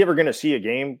 Are we ever going to see a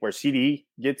game where CD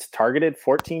gets targeted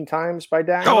 14 times by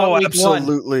Dak? Oh,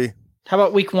 absolutely. How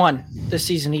about week 1 this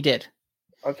season? He did.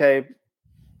 Okay.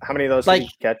 How many of those did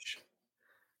he catch?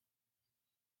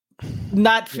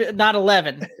 Not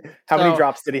 11. How many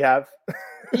drops did he have?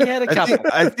 He had a couple.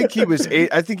 I think he was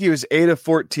 8. I think he was 8 of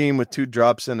 14 with 2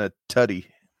 drops and a tutty.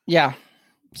 Yeah.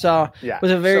 So it was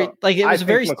a very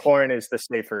McLaurin is the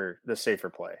safer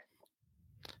play.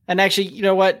 And actually, you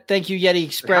know what? Thank you, Yeti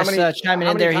Express, chiming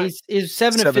in there. He's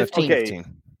 7 of 15. Okay.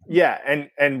 Yeah,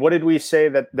 and what did we say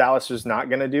that Dallas was not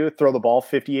going to do? Throw the ball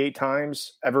 58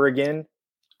 times ever again?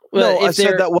 Well, no, I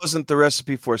said that wasn't the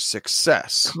recipe for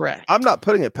success. Correct. I'm not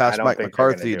putting it past Mike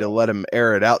McCarthy to let him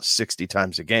air it out 60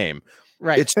 times a game.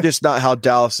 Right. It's just not how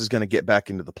Dallas is going to get back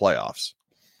into the playoffs.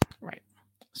 Right.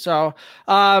 So,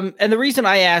 and the reason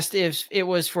I asked if it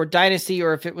was for Dynasty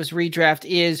or if it was redraft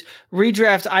is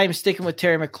redraft. I am sticking with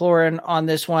Terry McLaurin on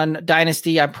this one.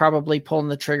 Dynasty, I'm probably pulling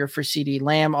the trigger for CD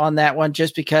Lamb on that one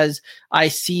just because I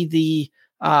see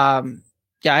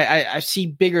I see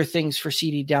bigger things for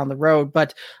CD down the road.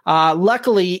 But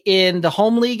luckily in the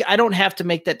home league, I don't have to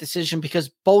make that decision because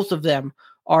both of them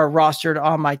are rostered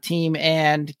on my team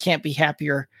and can't be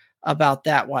happier about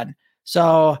that one.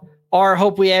 So,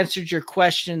 hope we answered your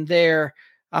question there.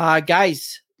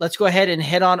 Guys, let's go ahead and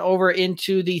head on over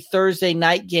into the Thursday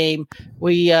night game.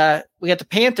 We got the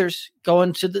Panthers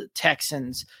going to the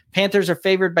Texans. Panthers are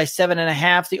favored by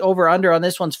 7.5. The over-under on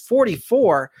this one's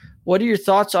 44. What are your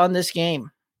thoughts on this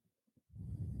game?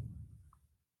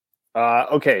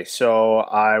 Okay, so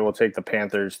I will take the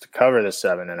Panthers to cover the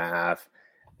 7.5,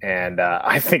 and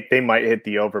I think they might hit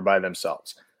the over by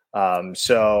themselves.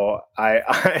 So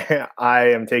I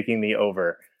am taking the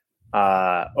over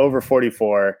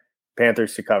 44,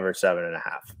 Panthers to cover 7.5.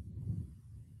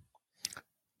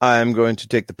 I'm going to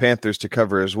take the Panthers to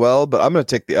cover as well, but I'm going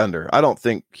to take the under. I don't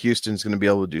think Houston's going to be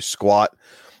able to do squat.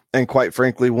 And quite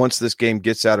frankly, once this game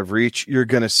gets out of reach, you're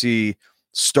going to see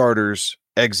starters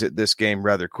exit this game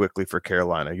rather quickly for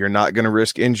Carolina. You're not going to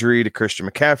risk injury to Christian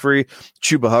McCaffrey.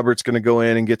 Chuba Hubbard's going to go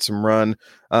in and get some run.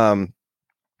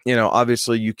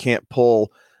 Obviously you can't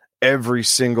pull every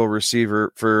single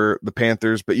receiver for the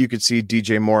Panthers, but you could see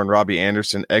DJ Moore and Robbie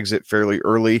Anderson exit fairly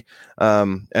early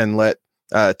and let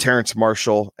Terrence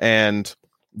Marshall and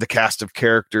the cast of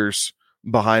characters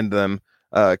behind them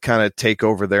kind of take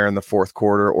over there in the fourth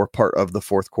quarter or part of the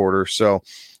fourth quarter. So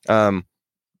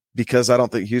because I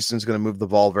don't think Houston's going to move the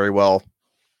ball very well,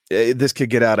 this could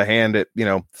get out of hand at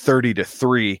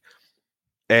 30-3,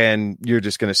 and you're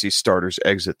just going to see starters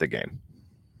exit the game.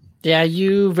 Yeah,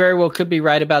 you very well could be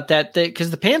right about that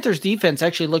because the Panthers defense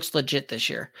actually looks legit this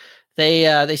year.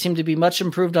 They seem to be much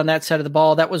improved on that side of the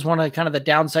ball. That was one of the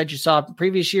downsides you saw in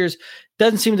previous years.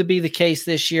 Doesn't seem to be the case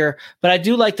this year, but I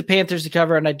do like the Panthers to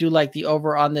cover, and I do like the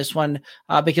over on this one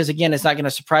because, again, it's not going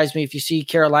to surprise me if you see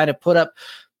Carolina put up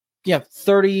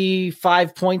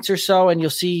 35 points or so, and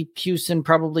you'll see Houston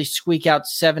probably squeak out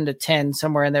 7 to 10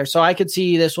 somewhere in there. So I could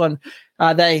see this one.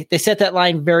 They set that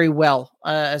line very well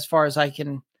as far as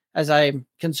I'm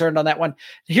concerned on that one.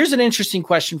 Here's an interesting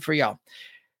question for y'all.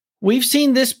 We've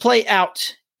seen this play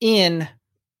out in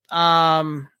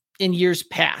years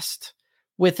past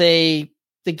with the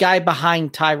guy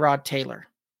behind Tyrod Taylor.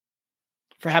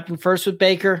 Happened first with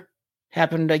Baker,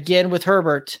 happened again with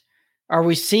Herbert. Are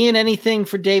we seeing anything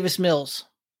for Davis Mills?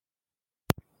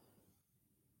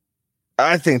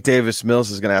 I think Davis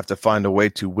Mills is going to have to find a way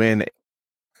to win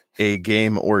a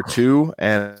game or two,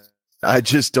 and I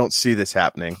just don't see this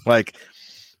happening. Like,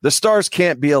 the stars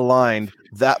can't be aligned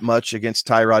that much against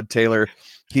Tyrod Taylor.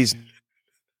 He's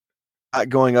not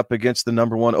going up against the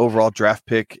number 1 overall draft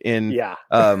pick in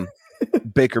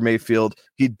Baker Mayfield.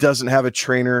 He doesn't have a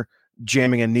trainer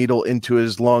jamming a needle into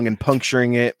his lung and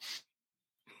puncturing it,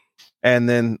 and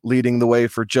then leading the way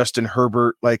for Justin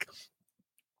Herbert. Like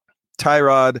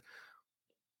Tyrod,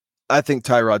 I think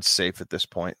Tyrod's safe at this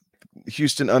point.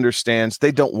 Houston understands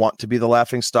they don't want to be the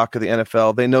laughing stock of the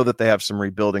NFL. They know that they have some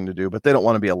rebuilding to do, but they don't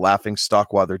want to be a laughing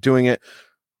stock while they're doing it.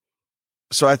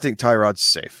 So I think Tyrod's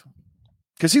safe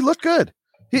because he looked good.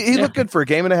 He looked good for a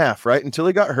game and a half, right? Until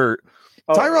he got hurt.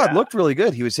 Tyrod looked really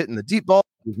good. He was hitting the deep ball.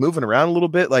 He was moving around a little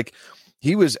bit. Like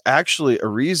he was actually a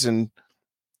reason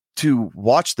to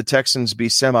watch the Texans be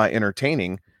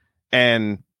semi-entertaining.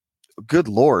 And good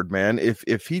Lord, man,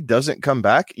 if he doesn't come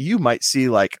back, you might see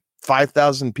like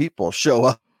 5,000 people show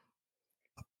up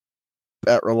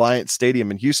at Reliant Stadium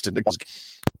in Houston.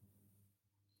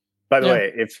 By the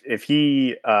way,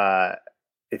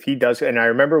 if he does, and I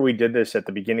remember we did this at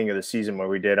the beginning of the season where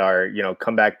we did our,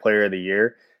 comeback player of the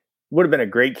year, would have been a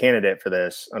great candidate for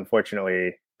this.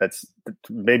 Unfortunately, that's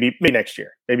maybe next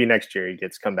year. Maybe next year he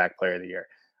gets comeback player of the year.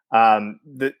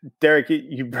 Derek,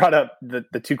 you brought up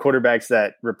the two quarterbacks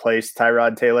that replaced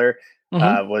Tyrod Taylor.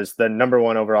 Was the number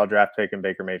 1 overall draft pick in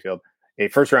Baker Mayfield, a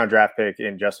first-round draft pick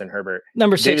in Justin Herbert.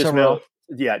 Number 6 overall.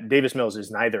 Davis Mills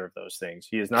is neither of those things.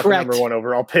 He is not Correct. the number 1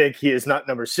 overall pick. He is not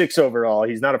number 6 overall.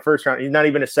 He's not a first round. He's not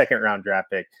even a second-round draft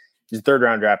pick. He's a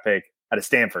third-round draft pick out of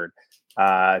Stanford.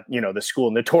 The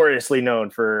school notoriously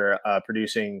known for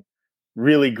producing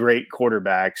really great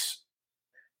quarterbacks.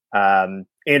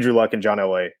 Andrew Luck and John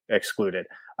Elway excluded.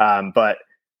 I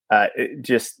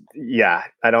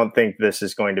don't think this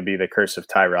is going to be the curse of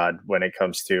Tyrod when it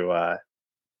comes to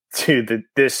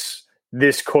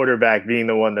this quarterback being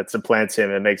the one that supplants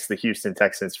him and makes the Houston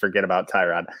Texans forget about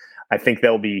Tyrod. I think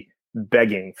they'll be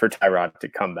begging for Tyrod to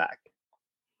come back.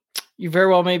 You very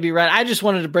well may be right. I just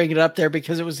wanted to bring it up there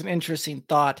because it was an interesting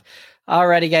thought.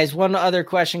 Alrighty, guys. One other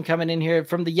question coming in here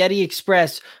from the Yeti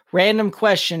Express. Random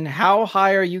question. How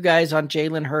high are you guys on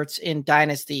Jalen Hurts in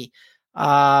Dynasty?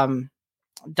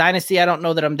 Dynasty, I don't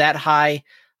know that I'm that high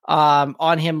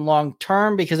on him long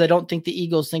term because I don't think the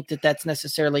Eagles think that that's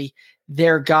necessarily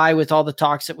their guy with all the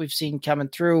talks that we've seen coming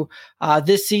through.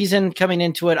 This season, coming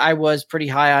into it, I was pretty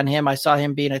high on him. I saw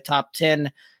him being a top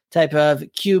 10 type of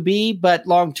QB, but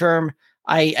long term,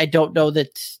 I don't know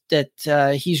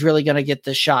that he's really going to get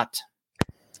the shot.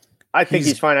 I think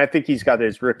he's fine. I think he's got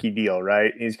his rookie deal,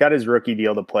 right? He's got his rookie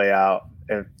deal to play out.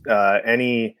 If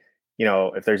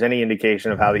there's any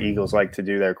indication of how the Eagles like to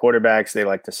do their quarterbacks, they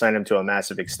like to sign them to a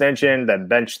massive extension, then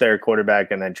bench their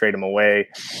quarterback and then trade him away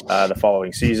the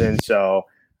following season. So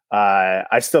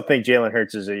I still think Jalen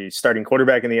Hurts is a starting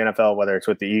quarterback in the NFL, whether it's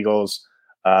with the Eagles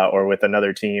or with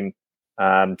another team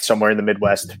somewhere in the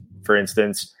Midwest, for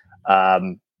instance.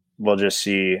 We'll just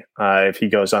see if he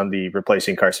goes on the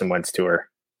replacing Carson Wentz tour.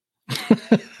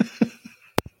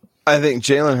 I think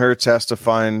Jalen Hurts has to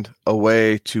find a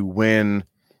way to win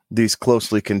these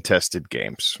closely contested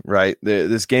games, right?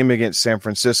 This game against San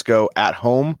Francisco at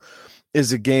home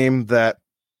is a game that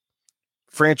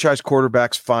franchise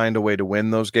quarterbacks find a way to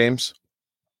win those games.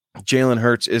 Jalen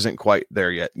Hurts isn't quite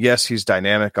there yet. Yes, he's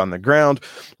dynamic on the ground.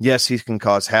 Yes, he can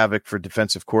cause havoc for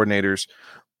defensive coordinators,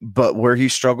 but where he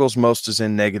struggles most is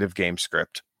in negative game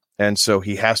script. And so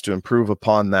he has to improve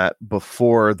upon that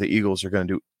before the Eagles are going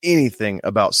to do anything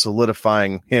about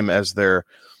solidifying him as their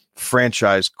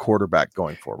franchise quarterback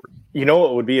going forward. You know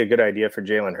what would be a good idea for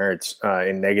Jalen Hurts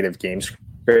in negative game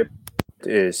script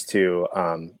is to,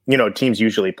 teams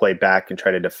usually play back and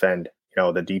try to defend,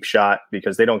 the deep shot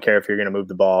because they don't care if you're going to move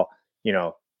the ball,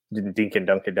 dink and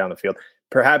dunk it down the field.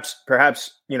 Perhaps,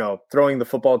 throwing the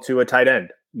football to a tight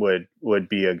end would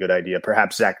be a good idea.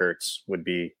 Perhaps Zach Ertz would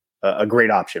be a great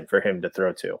option for him to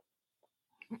throw to.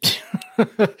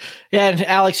 Yeah, and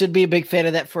Alex would be a big fan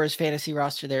of that for his fantasy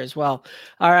roster there as well.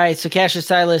 All right, so Cassius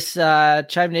Silas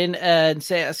chimed in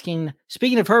and asking,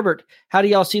 speaking of Herbert, how do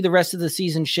y'all see the rest of the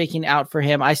season shaking out for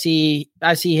him? I see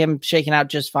him shaking out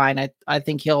just fine. I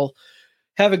think he'll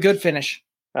have a good finish.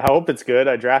 I hope it's good.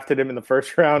 I drafted him in the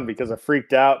first round because I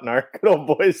freaked out in our good old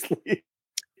boys league.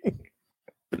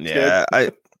 Yeah,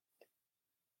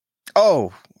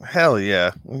 Oh, hell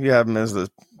yeah. You have him as your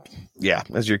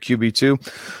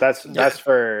QB2. That's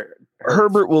for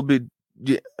Herbert will be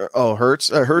Hurts.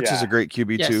 Hurts is a great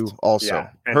QB2 also.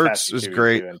 Yeah, Hurts is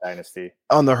great in Dynasty.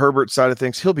 On the Herbert side of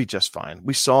things, he'll be just fine.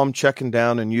 We saw him checking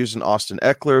down and using Austin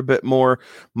Eckler a bit more.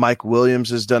 Mike Williams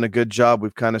has done a good job.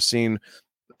 We've kind of seen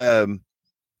a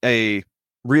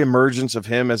reemergence of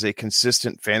him as a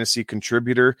consistent fantasy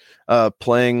contributor,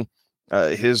 playing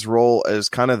his role as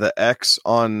kind of the X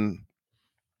on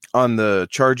the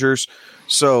Chargers.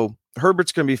 So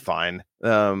Herbert's going to be fine.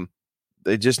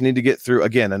 They just need to get through,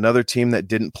 again, another team that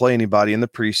didn't play anybody in the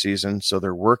preseason. So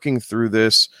they're working through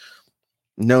this.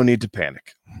 No need to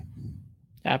panic.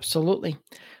 Absolutely.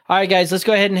 All right, guys, let's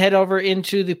go ahead and head over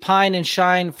into the Pine and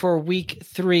Shine for week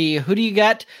 3. Who do you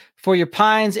got for your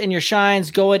Pines and your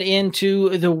Shines going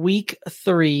into the week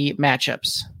 3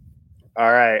 matchups?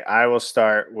 All right, I will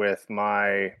start with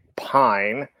my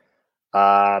Pine.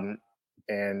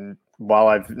 And while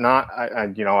I've not,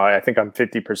 I think I'm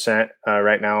 50%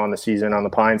 right now on the season on the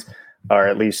Pines, or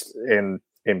at least in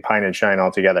Pine and Shine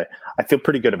altogether. I feel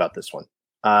pretty good about this one.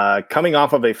 Coming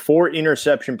off of a 4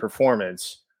 interception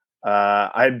performance,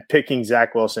 I'm picking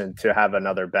Zach Wilson to have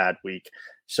another bad week.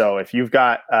 So if you've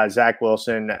got Zach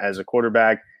Wilson as a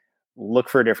quarterback, look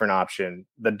for a different option.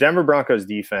 The Denver Broncos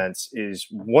defense is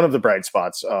one of the bright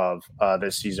spots of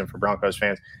this season for Broncos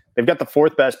fans. They've got the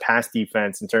 4th best pass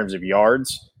defense in terms of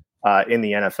yards in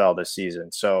the NFL this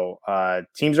season. So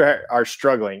teams are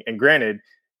struggling. And granted,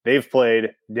 they've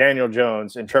played Daniel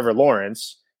Jones and Trevor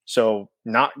Lawrence. So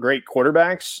not great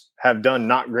quarterbacks have done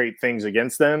not great things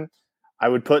against them. I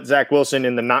would put Zach Wilson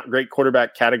in the not great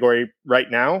quarterback category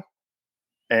right now.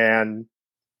 And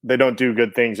they don't do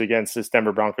good things against this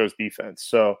Denver Broncos defense.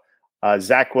 So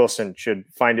Zach Wilson should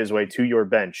find his way to your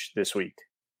bench this week.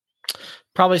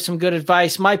 Probably some good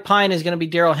advice. My Pine is going to be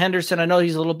Darrell Henderson. I know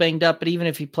he's a little banged up, but even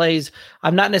if he plays,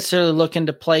 I'm not necessarily looking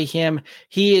to play him.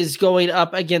 He is going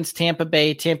up against Tampa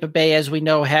Bay. Tampa Bay, as we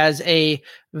know, has a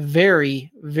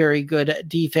very, very good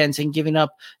defense and giving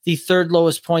up the 3rd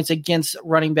lowest points against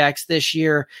running backs this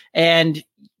year. And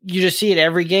you just see it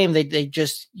every game. They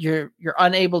just, you're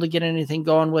unable to get anything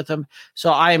going with them.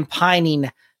 So I am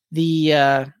pining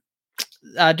the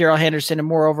Darrell Henderson, and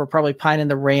moreover, probably pining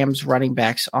the Rams running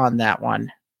backs on that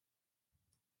one.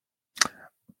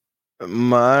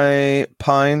 My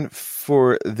pine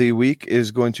for the week is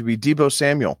going to be Deebo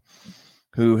Samuel,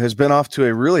 who has been off to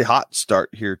a really hot start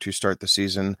here to start the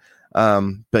season.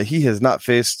 But he has not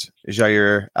faced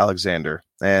Jair Alexander.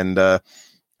 And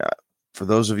for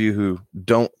those of you who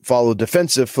don't follow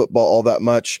defensive football all that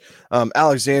much,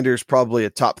 Alexander is probably a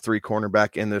top 3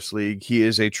 cornerback in this league. He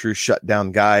is a true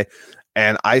shutdown guy.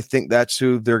 And I think that's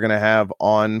who they're going to have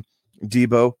on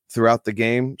Deebo throughout the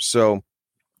game. So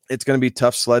it's going to be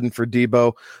tough sledding for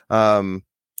Deebo.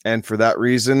 And for that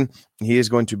reason, he is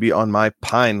going to be on my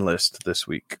pine list this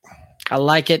week. I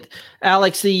like it.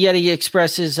 Alex, the Yeti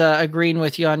Express is agreeing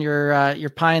with you on your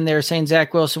pine there, saying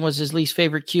Zach Wilson was his least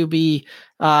favorite QB.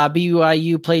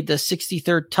 BYU played the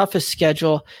 63rd toughest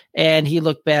schedule, and he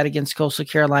looked bad against Coastal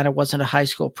Carolina. Wasn't a high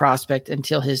school prospect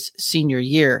until his senior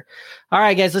year. All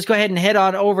right, guys, let's go ahead and head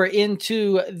on over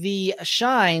into the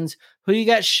Shines. Who you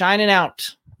got shining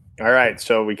out? All right,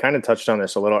 so we kind of touched on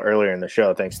this a little earlier in the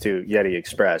show, thanks to Yeti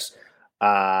Express.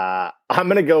 I'm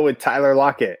going to go with Tyler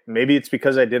Lockett. Maybe it's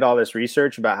because I did all this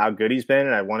research about how good he's been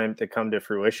and I want him to come to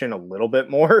fruition a little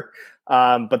bit more.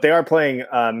 But they are playing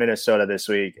Minnesota this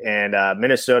week, and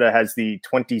Minnesota has the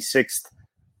 26th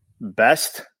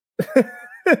best,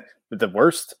 the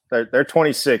worst. They're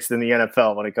 26th in the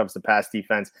NFL when it comes to pass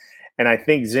defense. And I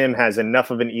think Zim has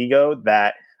enough of an ego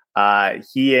that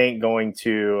he ain't going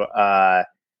to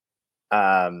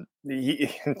that's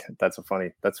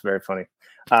very funny.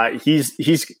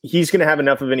 He's going to have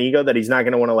enough of an ego that he's not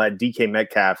going to want to let DK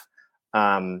Metcalf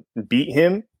beat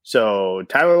him. So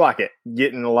Tyler Lockett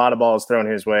getting a lot of balls thrown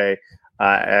his way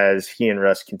as he and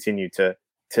Russ continue to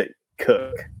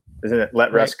cook. Isn't it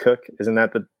let Russ cook? Isn't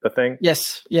that the thing?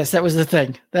 Yes, that was the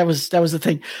thing. That was the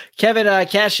thing. Kevin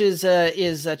Cash is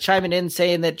chiming in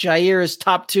saying that Jair is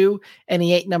top 2 and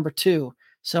he ain't number 2.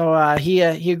 So he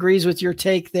agrees with your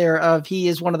take there of he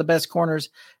is one of the best corners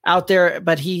out there,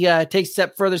 but he takes a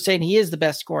step further saying he is the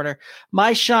best corner.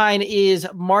 My shine is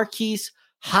Marquise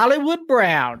Hollywood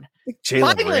Brown. I think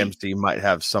Jalen Ramsey might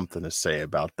have something to say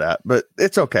about that, but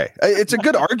it's okay. It's a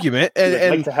good argument. And I'd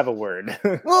like to have a word.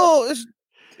 Well,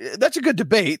 that's a good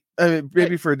debate,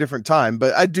 maybe for a different time,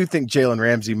 but I do think Jalen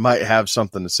Ramsey might have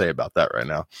something to say about that right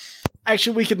now.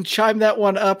 Actually, we can chime that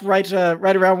one up right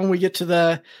around when we get to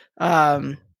the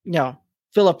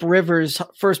Phillip Rivers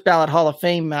first ballot Hall of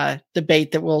Fame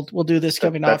debate that we'll do this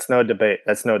coming up. That's no debate.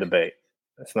 That's not a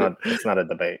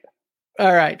debate.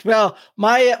 All right. Well,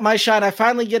 my shine, I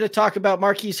finally get to talk about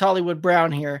Marquise Hollywood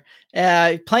Brown here.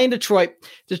 Playing Detroit.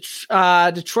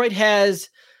 Detroit has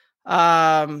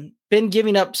been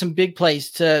giving up some big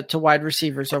plays to wide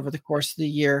receivers over the course of the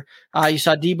year. You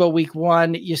saw Deebo week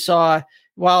 1. You saw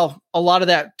while a lot of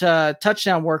that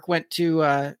touchdown work went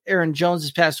to Aaron Jones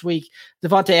this past week,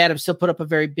 Devontae Adams still put up a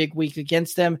very big week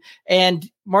against them. And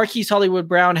Marquise Hollywood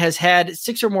Brown has had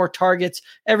 6 or more targets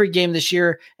every game this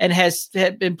year and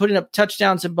had been putting up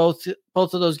touchdowns in both of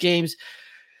those games.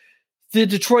 The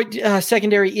Detroit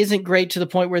secondary isn't great to the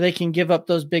point where they can give up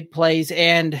those big plays.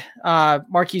 And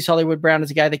Marquise Hollywood Brown is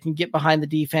a guy that can get behind the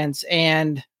defense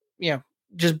and,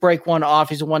 just break one off.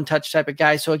 He's a one-touch type of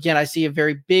guy. So again, I see a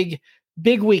very big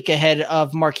week ahead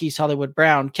of Marquise Hollywood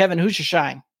Brown. Kevin, who's your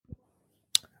shine?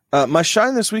 My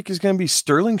shine this week is going to be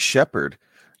Sterling Shepard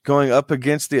going up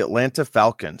against the Atlanta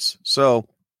Falcons. So,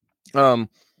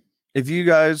 if you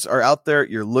guys are out there,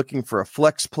 you're looking for a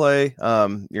flex play,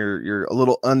 you're a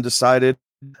little undecided,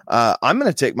 I'm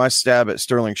going to take my stab at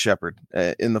Sterling Shepard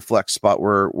in the flex spot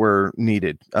where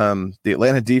needed. The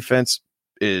Atlanta defense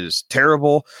is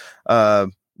terrible.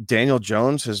 Daniel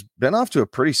Jones has been off to a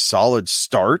pretty solid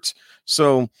start.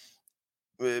 So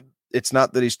it's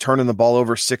not that he's turning the ball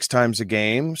over 6 times a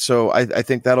game. So I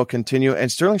think that'll continue.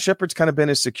 And Sterling Shepard's kind of been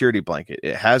his security blanket.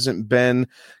 It hasn't been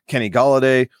Kenny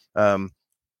Golladay.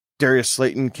 Darius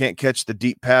Slayton can't catch the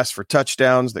deep pass for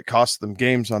touchdowns that cost them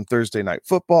games on Thursday Night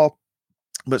Football.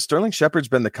 But Sterling Shepard's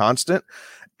been the constant.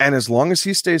 And as long as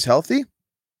he stays healthy,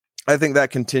 I think that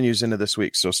continues into this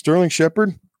week. So Sterling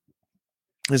Shepard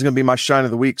is going to be my shine of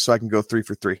the week, so I can go 3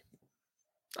 for 3.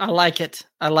 I like it.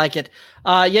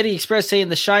 Yeti Express saying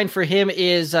the shine for him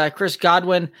is Chris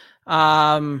Godwin.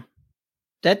 That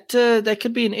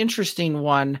could be an interesting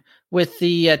one with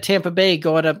the Tampa Bay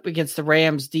going up against the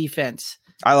Rams defense.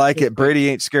 I like it. Brady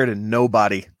ain't scared of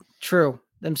nobody. True.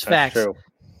 Them's facts. True.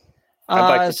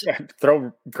 I'd like to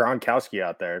throw Gronkowski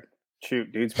out there.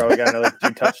 Shoot, dude's probably got another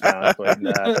 2 touchdowns waiting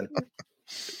to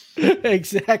happen.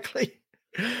 Exactly.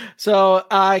 So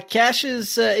Cash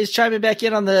is chiming back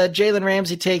in on the Jalen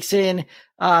Ramsey takes in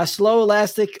slow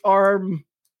elastic arm.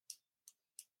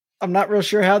 I'm not real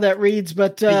sure how that reads,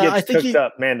 but I think he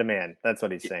up man to man. That's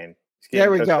what he's saying. He's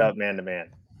there we go. Up man to man.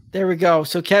 There we go.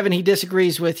 So Kevin, he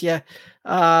disagrees with you.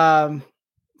 The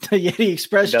Yeti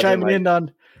Express chiming in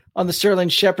on the Sterling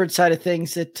Shepard side of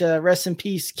things. That rest in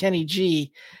peace, Kenny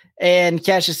G. And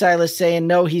Cassius Silas saying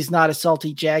no, he's not a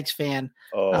salty Jags fan.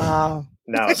 Oh,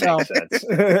 now it makes sense.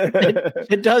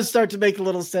 It does start to make a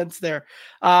little sense there.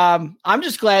 I'm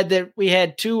just glad that we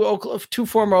had two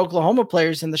former Oklahoma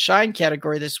players in the shine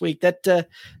category this week. That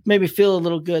made me feel a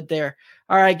little good there.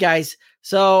 All right, guys.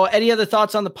 So any other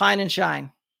thoughts on the pine and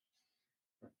shine?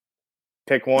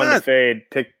 Pick one to fade.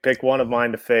 Pick one of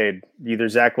mine to fade. Either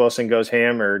Zach Wilson goes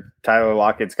ham or Tyler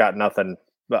Lockett's got nothing.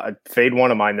 Fade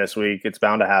one of mine this week. It's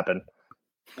bound to happen.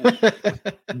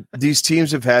 These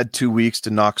teams have had 2 weeks to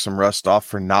knock some rust off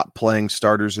for not playing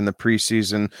starters in the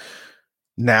preseason.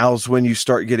 Now's when you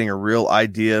start getting a real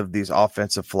idea of these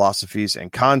offensive philosophies and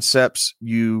concepts.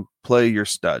 You play your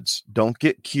studs. Don't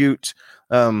get cute.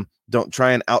 Don't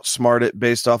try and outsmart it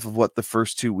based off of what the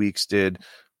first 2 weeks did.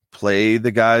 Play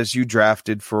the guys you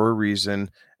drafted for a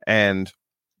reason and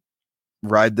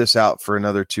ride this out for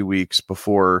another 2 weeks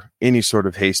before any sort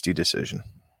of hasty decision.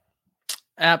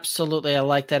 Absolutely. I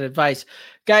like that advice.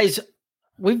 Guys,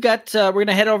 we've got, we're going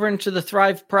to head over into the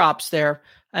Thrive props there.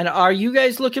 And are you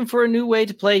guys looking for a new way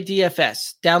to play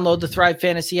DFS? Download the Thrive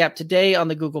Fantasy app today on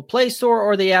the Google Play Store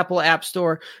or the Apple App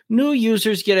Store. New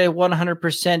users get a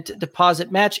 100% deposit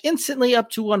match instantly up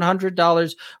to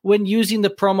 $100 when using the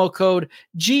promo code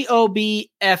GOBFF.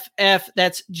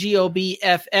 That's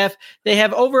GOBFF. They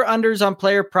have over-unders on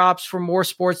player props for more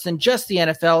sports than just the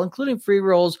NFL, including free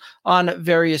rolls on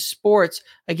various sports.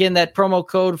 Again, that promo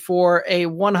code for a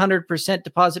 100%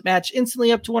 deposit match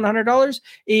instantly up to $100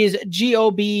 is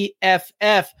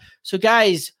GOBFF. So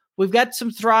guys, we've got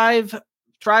some Thrive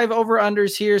over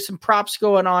unders here, some props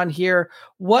going on here.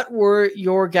 What were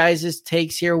your guys'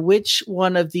 takes here? Which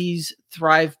one of these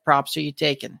Thrive props are you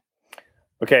taking?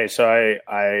 Okay, so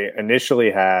I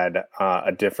initially had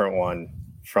a different one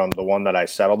from the one that I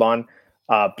settled on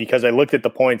because I looked at the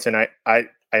points and I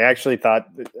actually thought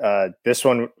this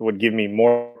one would give me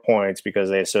more points because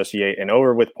they associate an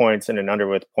over with points and an under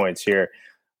with points here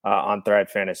on Thrive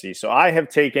Fantasy. So I have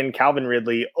taken Calvin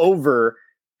Ridley over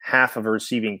half of a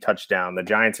receiving touchdown. The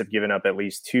Giants have given up at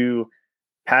least 2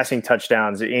 passing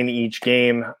touchdowns in each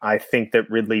game. I think that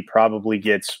Ridley probably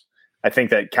gets. I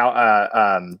think that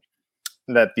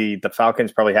that the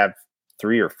Falcons probably have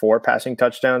 3 or 4 passing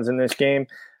touchdowns in this game,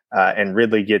 and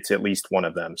Ridley gets at least one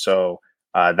of them. So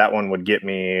that one would get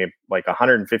me like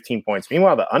 115 points.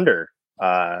 Meanwhile, the under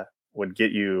would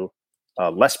get you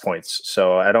less points.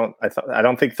 So I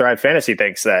don't think Thrive Fantasy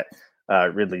thinks that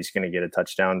Ridley's going to get a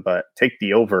touchdown, but take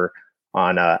the over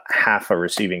on half a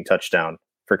receiving touchdown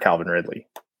for Calvin Ridley.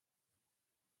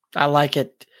 I like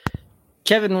it.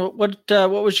 Kevin, what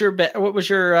was your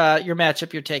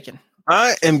matchup you're taking?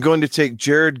 I am going to take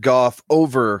Jared Goff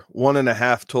over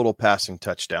 1.5 total passing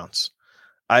touchdowns.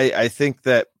 I think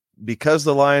that because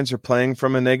the Lions are playing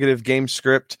from a negative game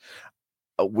script,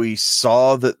 we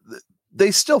saw that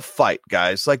they still fight,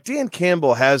 guys. Like Dan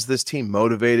Campbell has this team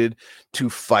motivated to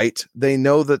fight. They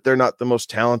know that they're not the most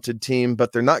talented team,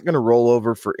 but they're not going to roll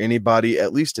over for anybody,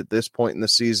 at least at this point in the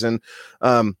season.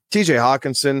 TJ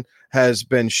Hawkinson has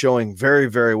been showing very,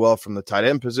 very well from the tight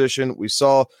end position. We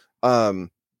saw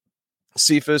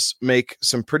Cephas make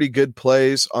some pretty good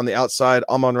plays on the outside.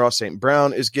 Amon-Ra St.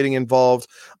 Brown is getting involved,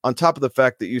 on top of the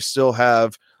fact that you still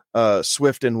have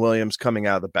Swift and Williams coming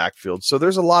out of the backfield. So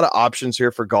there's a lot of options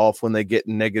here for Goff when they get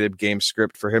in negative game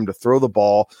script for him to throw the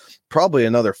ball probably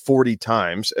another 40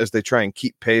 times as they try and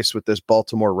keep pace with this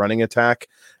Baltimore running attack.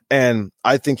 And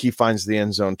I think he finds the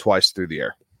end zone twice through the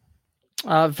air.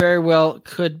 Very well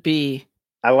could be.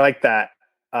 I like that.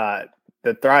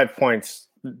 The Thrive points,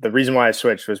 the reason why I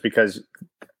switched was because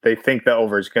they think the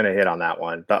over is going to hit on that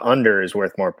one. The under is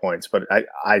worth more points, but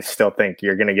I still think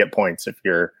you're going to get points if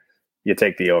you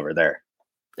take the over there.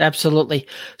 Absolutely.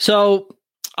 So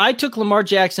I took Lamar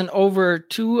Jackson over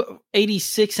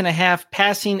 286.5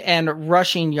 passing and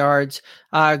rushing yards,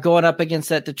 going up against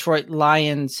that Detroit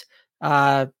Lions,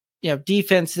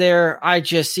 defense there. I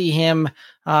just see him,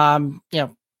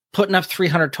 putting up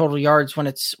 300 total yards when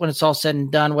it's all said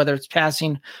and done, whether it's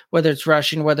passing, whether it's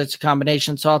rushing, whether it's a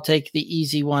combination. So I'll take the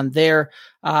easy one there.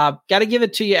 Got to give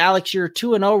it to you, Alex. You're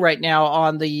 2-0 right now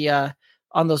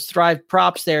on those Thrive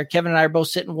props there. Kevin and I are both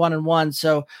sitting 1-1.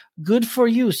 So good for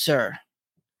you, sir.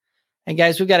 And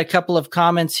guys, we've got a couple of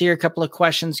comments here, a couple of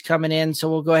questions coming in. So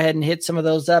we'll go ahead and hit some of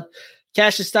those up.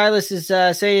 Cassius Stylus is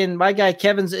saying, my guy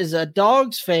Kevin's is a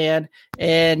Dogs fan.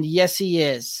 And yes, he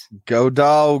is. Go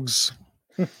Dogs.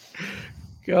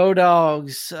 Go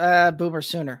Dogs. Boomer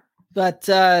sooner. But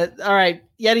all right.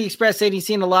 Yeti Express saying he's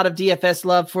seen a lot of DFS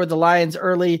love for the Lions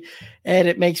early, and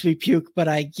it makes me puke, but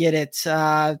I get it.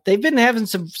 They've been having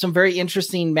some very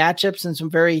interesting matchups and some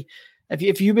very,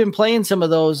 if you've been playing some of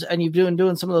those and you've been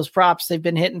doing some of those props, they've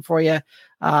been hitting for you.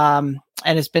 And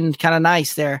it's been kind of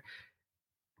nice there.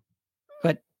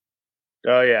 But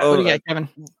oh yeah, what do you got, Kevin?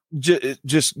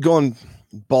 Just going.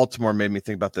 Baltimore made me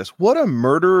think about this. What a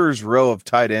murderer's row of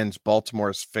tight ends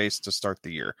Baltimore's faced to start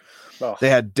the year. Oh. They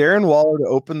had Darren Waller to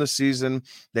open the season.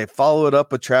 They follow it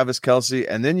up with Travis Kelce,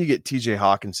 and then you get TJ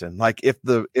Hawkinson. Like if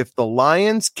the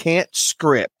Lions can't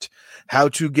script how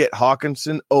to get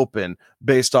Hawkinson open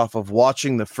based off of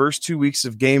watching the first 2 weeks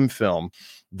of game film,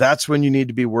 that's when you need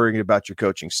to be worrying about your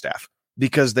coaching staff,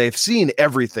 because they've seen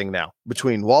everything now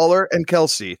between Waller and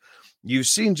Kelce. You've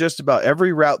seen just about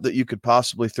every route that you could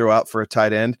possibly throw out for a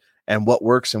tight end and what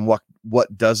works and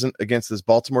what doesn't against this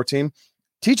Baltimore team.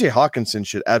 TJ Hawkinson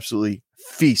should absolutely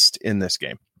feast in this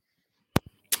game.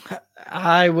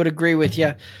 I would agree with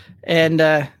you.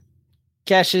 And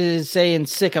Cash is saying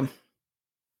sick him.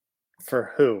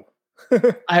 For who?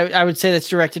 I would say that's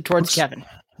directed towards Kevin.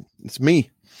 It's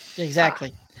me.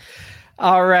 Exactly.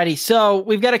 Alrighty, so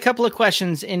we've got a couple of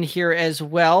questions in here as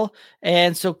well.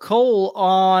 And so Cole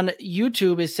on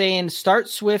YouTube is saying start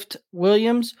Swift,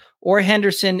 Williams, or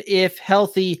Henderson if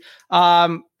healthy.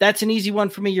 That's an easy one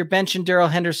for me. You're benching Darrell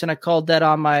Henderson. I called that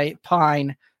on my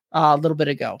pine a little bit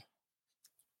ago.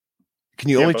 Can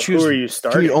you only choose? Who are you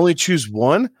starting? Can you only choose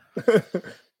one?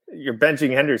 You're benching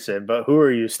Henderson, but who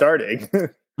are you starting?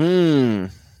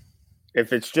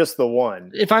 If it's just the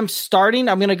one. If I'm starting,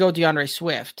 I'm going to go DeAndre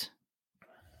Swift.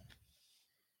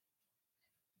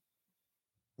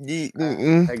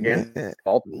 Again,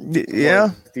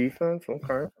 yeah. Defense.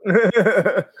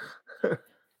 Okay.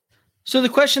 So the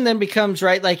question then becomes,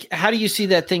 right, like, how do you see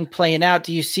that thing playing out?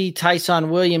 Do you see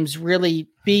Tyson Williams really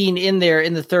being in there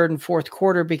in the third and fourth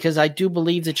quarter? Because I do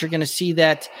believe that you're going to see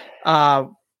that,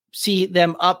 see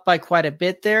them up by quite a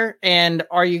bit there. And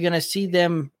are you going to see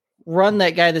them run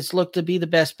that guy that's looked to be the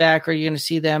best back? Or are you going to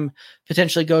see them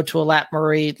potentially go to a Lat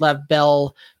Murray, Lev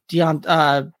Bell,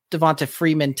 Devonta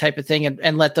Freeman type of thing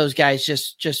and let those guys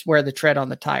just wear the tread on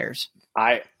the tires?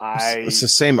 It's the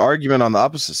same argument on the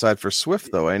opposite side for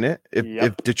Swift, though, ain't it?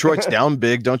 If Detroit's down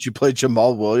big, don't you play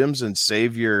Jamal Williams and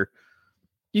save your?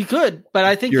 You could, but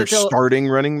I think your starting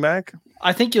running back.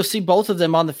 I think you'll see both of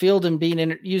them on the field and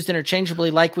being used interchangeably,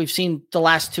 like we've seen the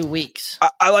last 2 weeks.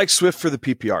 I like Swift for the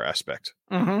PPR aspect.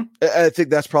 Mm-hmm. I think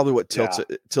that's probably what tilts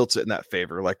it in that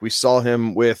favor. Like we saw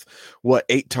him with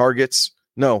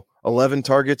 11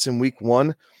 targets in week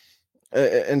 1,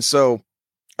 and so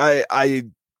I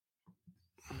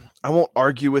won't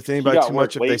argue with anybody too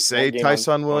much if they say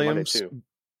Tyson Williams.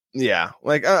 Yeah,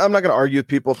 like I'm not going to argue with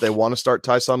people if they want to start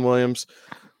Tyson Williams,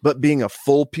 but being a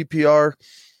full PPR,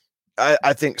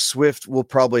 I think Swift will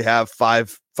probably have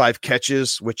five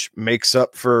catches, which makes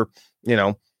up for,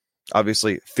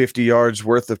 obviously 50 yards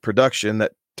worth of production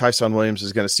that Tyson Williams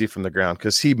is going to see from the ground,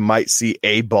 because he might see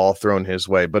a ball thrown his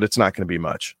way, but it's not going to be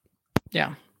much.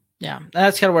 Yeah.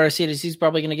 That's kind of where I see it, is he's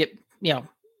probably going to get,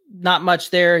 not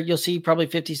much there. You'll see probably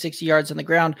 50, 60 yards on the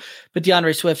ground, but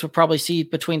DeAndre Swift will probably see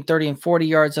between 30 and 40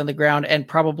 yards on the ground and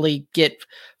probably get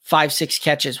 5-6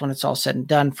 catches when it's all said and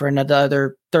done for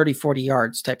another 30, 40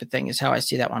 yards type of thing is how I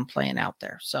see that one playing out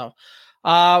there. So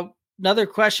another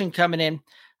question coming in.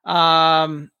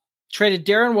 Traded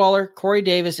Darren Waller, Corey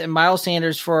Davis, and Miles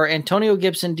Sanders for Antonio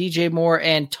Gibson, DJ Moore,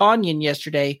 and Tonyan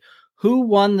yesterday. Who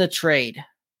won the trade?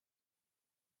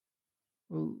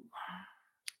 Ooh.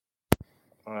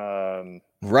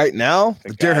 Right now,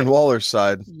 the Darren Waller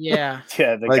side. Yeah.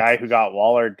 The guy who got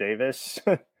Waller, Davis.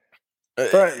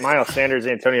 Miles Sanders,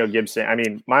 Antonio Gibson. I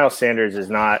mean, Miles Sanders is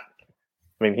not.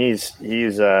 I mean, he's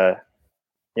Kenneth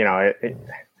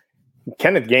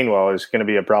Gainwell is going to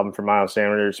be a problem for Miles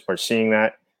Sanders. We're seeing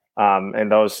that,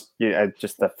 and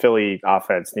just the Philly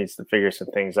offense needs to figure some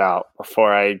things out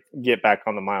before I get back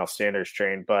on the Miles Sanders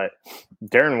train. But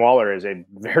Darren Waller is a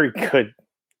very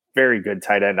good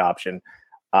tight end option.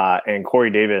 And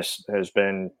Corey Davis has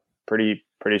been pretty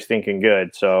stinking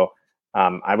good. So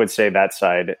I would say that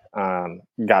side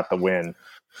got the win.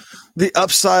 The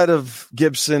upside of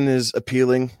Gibson is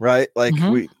appealing, right? Like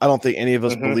I don't think any of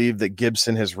us believe that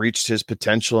Gibson has reached his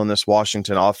potential in this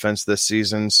Washington offense this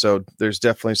season. So there's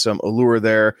definitely some allure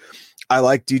there. I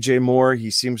like DJ Moore.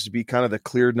 He seems to be kind of the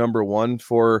clear number one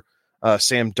for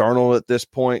Sam Darnold at this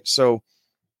point. So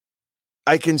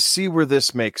I can see where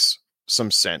this makes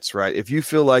some sense, right? If you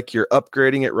feel like you're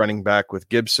upgrading at running back with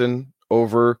Gibson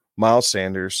over Miles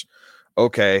Sanders,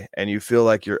 okay, and you feel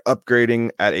like you're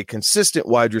upgrading at a consistent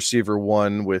wide receiver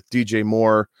one with DJ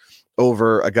Moore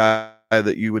over a guy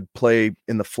that you would play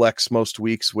in the flex most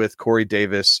weeks with Corey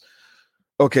Davis,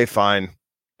 okay, fine.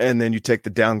 And then you take the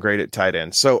downgrade at tight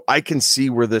end. So I can see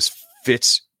where this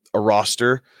fits a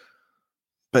roster.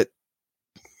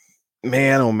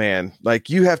 Man, oh man, like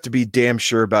you have to be damn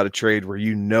sure about a trade where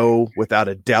without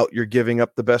a doubt you're giving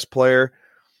up the best player.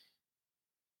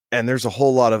 And there's a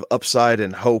whole lot of upside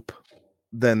and hope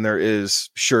than there is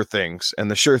sure things.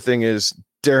 And the sure thing is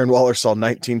Darren Waller saw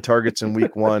 19 targets in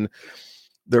week 1.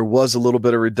 There was a little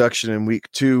bit of reduction in week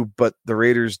 2, but the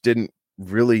Raiders didn't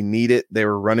really need it. They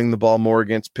were running the ball more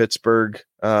against Pittsburgh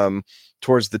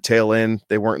towards the tail end.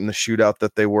 They weren't in the shootout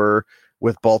that they were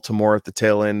with Baltimore at the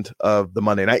tail end of the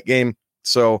Monday night game.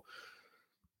 So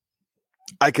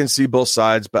I can see both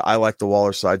sides, but I like the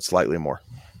Waller side slightly more.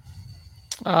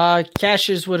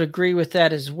 Cashes would agree with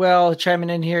that as well. Chiming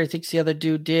in here, I think the other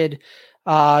dude did.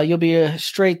 You'll be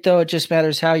straight, though. It just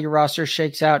matters how your roster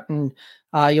shakes out, and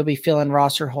you'll be filling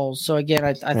roster holes. So again,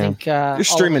 I think you're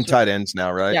streaming tight ends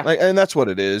now, right? Yeah. And that's what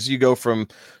it is. You go from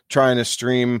trying to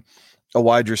stream a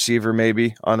wide receiver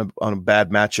maybe on a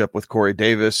bad matchup with Corey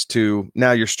Davis to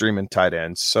now you're streaming tight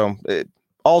ends. So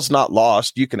all's not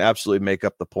lost. You can absolutely make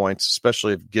up the points,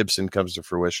 especially if Gibson comes to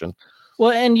fruition.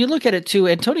 Well, and you look at it too,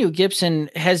 Antonio Gibson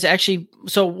has actually,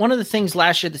 so one of the things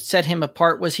last year that set him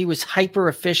apart was he was hyper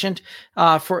efficient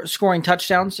for scoring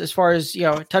touchdowns as far as,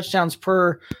 touchdowns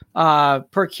per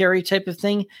carry type of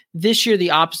thing. This year,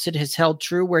 the opposite has held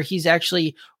true where he's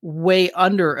actually way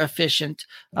under efficient.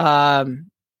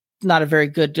 Not a very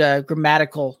good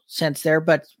grammatical sense there,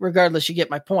 but regardless, you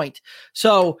get my point.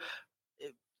 So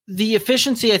the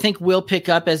efficiency, I think, will pick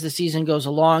up as the season goes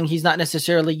along. He's not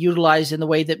necessarily utilized in the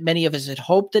way that many of us had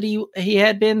hoped that he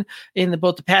had been in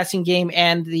both the passing game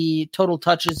and the total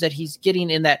touches that he's getting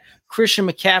in that Christian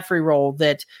McCaffrey role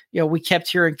that we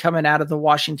kept hearing coming out of the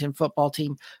Washington football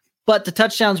team. But the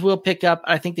touchdowns will pick up.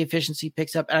 I think the efficiency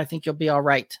picks up, and I think you'll be all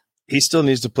right. He still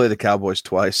needs to play the Cowboys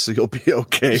twice, so you'll be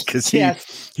okay because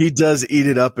he does eat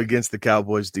it up against the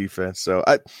Cowboys defense. So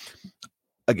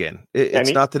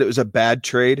it's not that it was a bad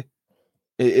trade.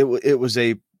 It was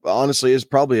honestly is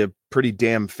probably a pretty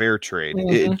damn fair trade.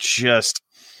 It just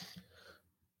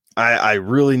I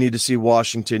really need to see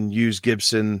Washington use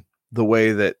Gibson the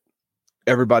way that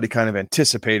everybody kind of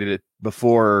anticipated it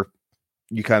before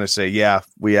you kind of say, yeah,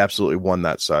 we absolutely won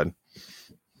that side.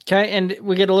 Okay, and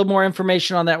we get a little more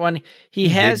information on that one. He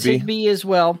has Higbee as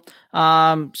well.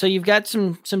 So you've got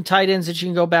some tight ends that you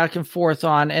can go back and forth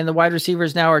on, and the wide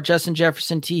receivers now are Justin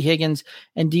Jefferson, T. Higgins,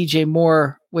 and DJ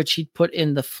Moore, which he put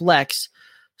in the flex.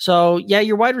 So yeah,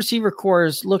 your wide receiver core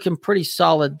is looking pretty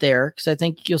solid there because I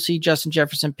think you'll see Justin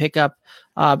Jefferson pick up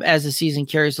as the season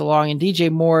carries along, and DJ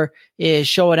Moore is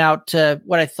showing out to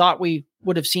what I thought we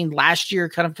would have seen last year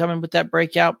kind of coming with that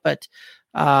breakout. But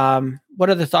what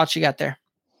other thoughts you got there?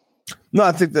 No,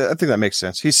 I think that makes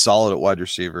sense. He's solid at wide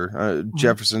receiver.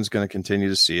 Jefferson's going to continue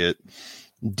to see it.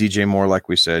 DJ Moore, like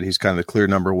we said, he's kind of the clear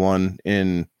number one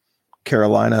in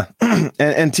Carolina.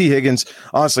 and T. Higgins,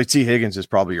 honestly, T. Higgins is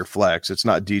probably your flex. It's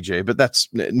not DJ, but that's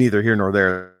neither here nor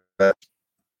there.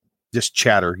 Just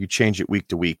chatter. You change it week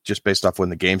to week just based off when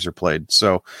the games are played.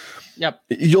 So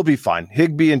you'll be fine.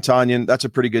 Higbee and Tanyan, that's a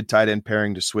pretty good tight end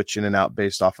pairing to switch in and out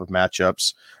based off of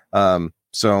matchups.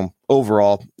 So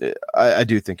overall, I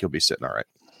do think you'll be sitting all right.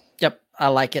 Yep, I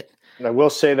like it. And I will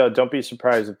say, though, don't be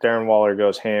surprised if Darren Waller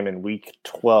goes ham in week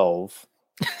 12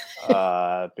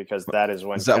 because that is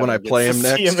when I play him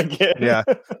next? Yeah.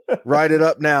 Write it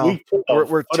up now.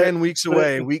 We're 10 weeks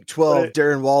away. Week 12,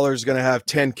 Darren Waller is going to have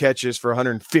 10 catches for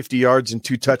 150 yards and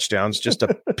 2 touchdowns just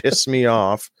to piss me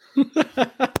off.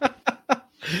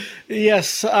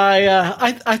 Yes,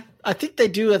 I think they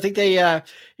do. I think they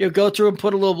go through and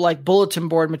put a little like bulletin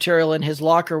board material in his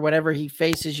locker whenever he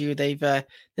faces you. They've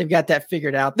got that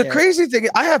figured out. The crazy thing,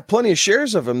 I have plenty of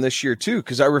shares of him this year too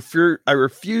because I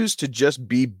refuse to just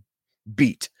be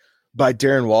beat by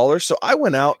Darren Waller. So I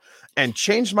went out and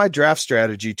changed my draft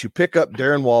strategy to pick up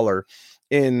Darren Waller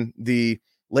in the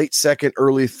late second,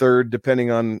 early third, depending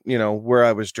on where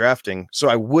I was drafting, so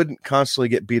I wouldn't constantly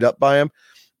get beat up by him.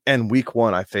 And week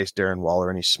 1, I faced Darren Waller,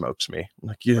 and he smokes me. I'm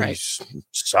like, you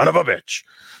son of a bitch.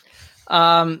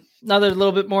 Another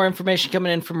little bit more information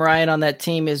coming in from Ryan on that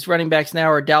team is running backs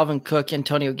now are Dalvin Cook,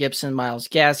 Antonio Gibson, Myles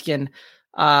Gaskin.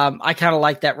 I kind of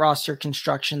like that roster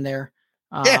construction there.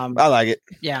 I like it.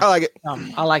 Yeah, I like it.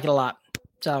 I like it a lot.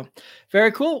 So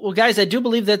very cool. Well, guys, I do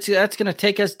believe that's going to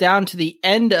take us down to the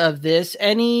end of this.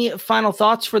 Any final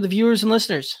thoughts for the viewers and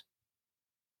listeners?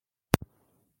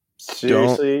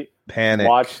 Seriously. Panic.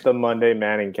 Watch the Monday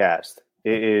Manning cast.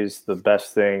 It is the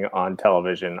best thing on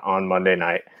television on Monday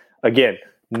night. Again,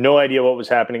 no idea what was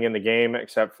happening in the game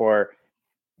except for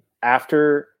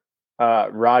after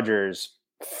Rodgers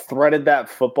threaded that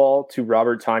football to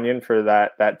Robert Tonyan for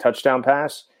that touchdown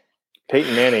pass,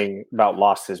 Peyton Manning about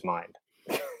lost his mind.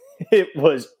 It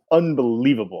was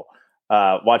unbelievable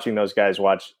watching those guys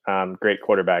watch great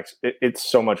quarterbacks. It's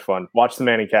so much fun. Watch the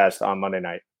Manning cast on Monday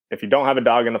night. If you don't have a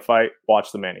dog in the fight,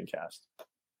 watch the Manning cast.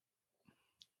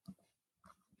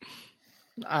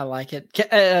 I like it.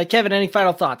 Kevin, any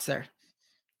final thoughts there?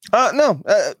 No.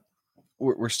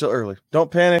 We're still early.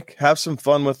 Don't panic. Have some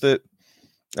fun with it.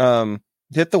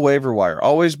 Hit the waiver wire.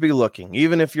 Always be looking.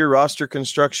 Even if your roster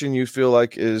construction you feel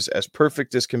like is as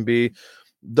perfect as can be,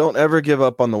 don't ever give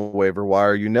up on the waiver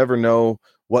wire. You never know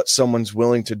what someone's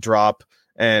willing to drop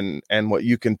and what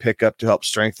you can pick up to help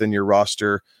strengthen your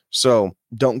roster. So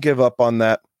don't give up on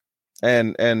that.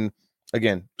 And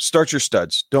again, start your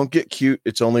studs. Don't get cute.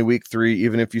 It's only week 3.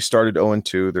 Even if you started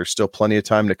 0-2, there's still plenty of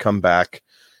time to come back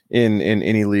in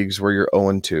any leagues where you're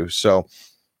 0-2. So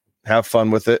have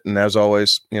fun with it. And as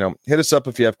always, hit us up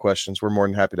if you have questions. We're more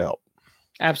than happy to help.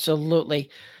 Absolutely.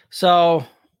 So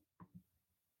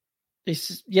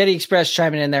Yeti Express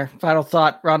chiming in there. Final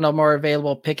thought, Rondale Moore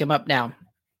available. Pick him up now.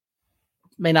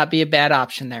 May not be a bad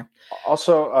option there.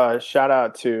 Also, shout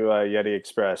out to Yeti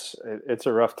Express. It's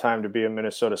a rough time to be a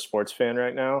Minnesota sports fan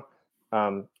right now.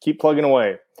 Keep plugging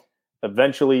away.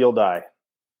 Eventually, you'll die.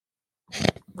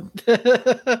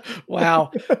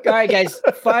 Wow. All right, guys.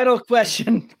 Final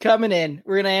question coming in.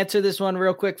 We're going to answer this one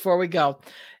real quick before we go.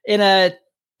 In a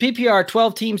PPR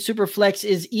 12-team Superflex,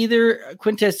 is either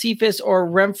Quintez Cephas or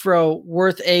Renfro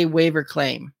worth a waiver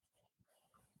claim?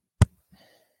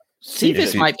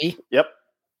 Cephas might be. Yep.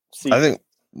 I think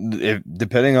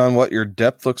depending on what your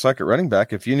depth looks like at running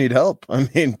back, if you need help, I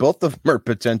mean, both of them are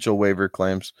potential waiver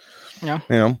claims. Yeah.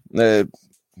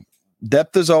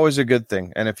 Depth is always a good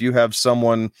thing. And if you have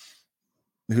someone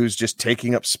who's just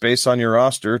taking up space on your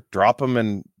roster, drop them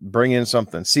and bring in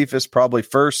something. Cephas probably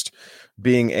first,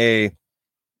 being a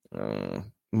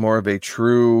more of a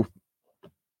true,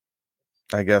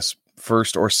 I guess,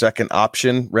 first or second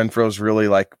option. Renfro's really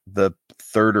like the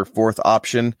third or fourth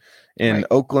option in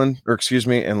Oakland,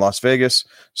 in Las Vegas.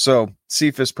 So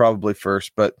Cephas probably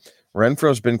first, but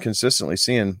Renfro's been consistently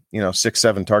seeing,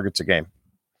 6-7 targets a game.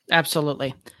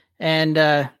 Absolutely. And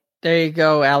there you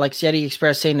go, Alex. Yeti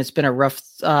Express saying it's been rough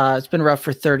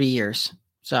for 30 years.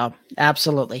 So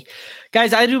absolutely.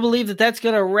 Guys, I do believe that's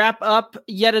going to wrap up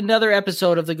yet another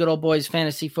episode of the Good Old Boys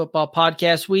Fantasy Football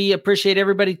Podcast. We appreciate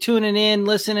everybody tuning in,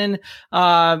 listening,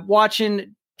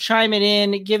 watching, chiming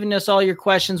in, giving us all your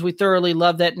questions. We thoroughly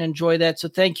love that and enjoy that. So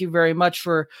thank you very much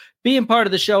for being part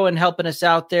of the show and helping us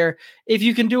out there. If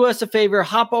you can do us a favor,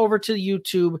 hop over to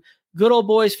YouTube, Good Old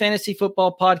Boys Fantasy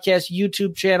Football Podcast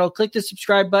YouTube channel. Click the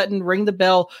subscribe button, ring the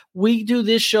bell. We do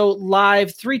this show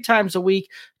live 3 times a week,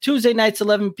 Tuesday nights,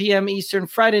 11 p.m. Eastern,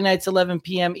 Friday nights, 11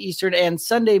 p.m. Eastern, and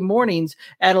Sunday mornings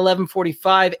at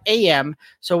 11:45 a.m.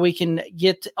 So we can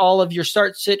get all of your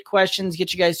start-sit questions,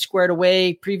 get you guys squared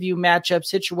away, preview matchups,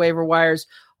 hit your waiver wires,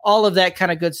 all of that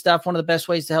kind of good stuff. One of the best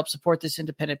ways to help support this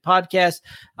independent podcast.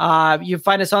 You can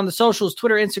find us on the socials,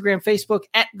 Twitter, Instagram, Facebook,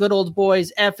 at Good Old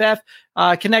Boys FF.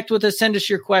 Connect with us, send us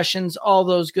your questions, all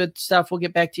those good stuff. We'll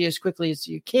get back to you as quickly as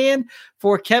you can.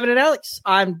 For Kevin and Alex,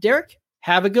 I'm Derek.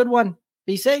 Have a good one.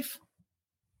 Be safe.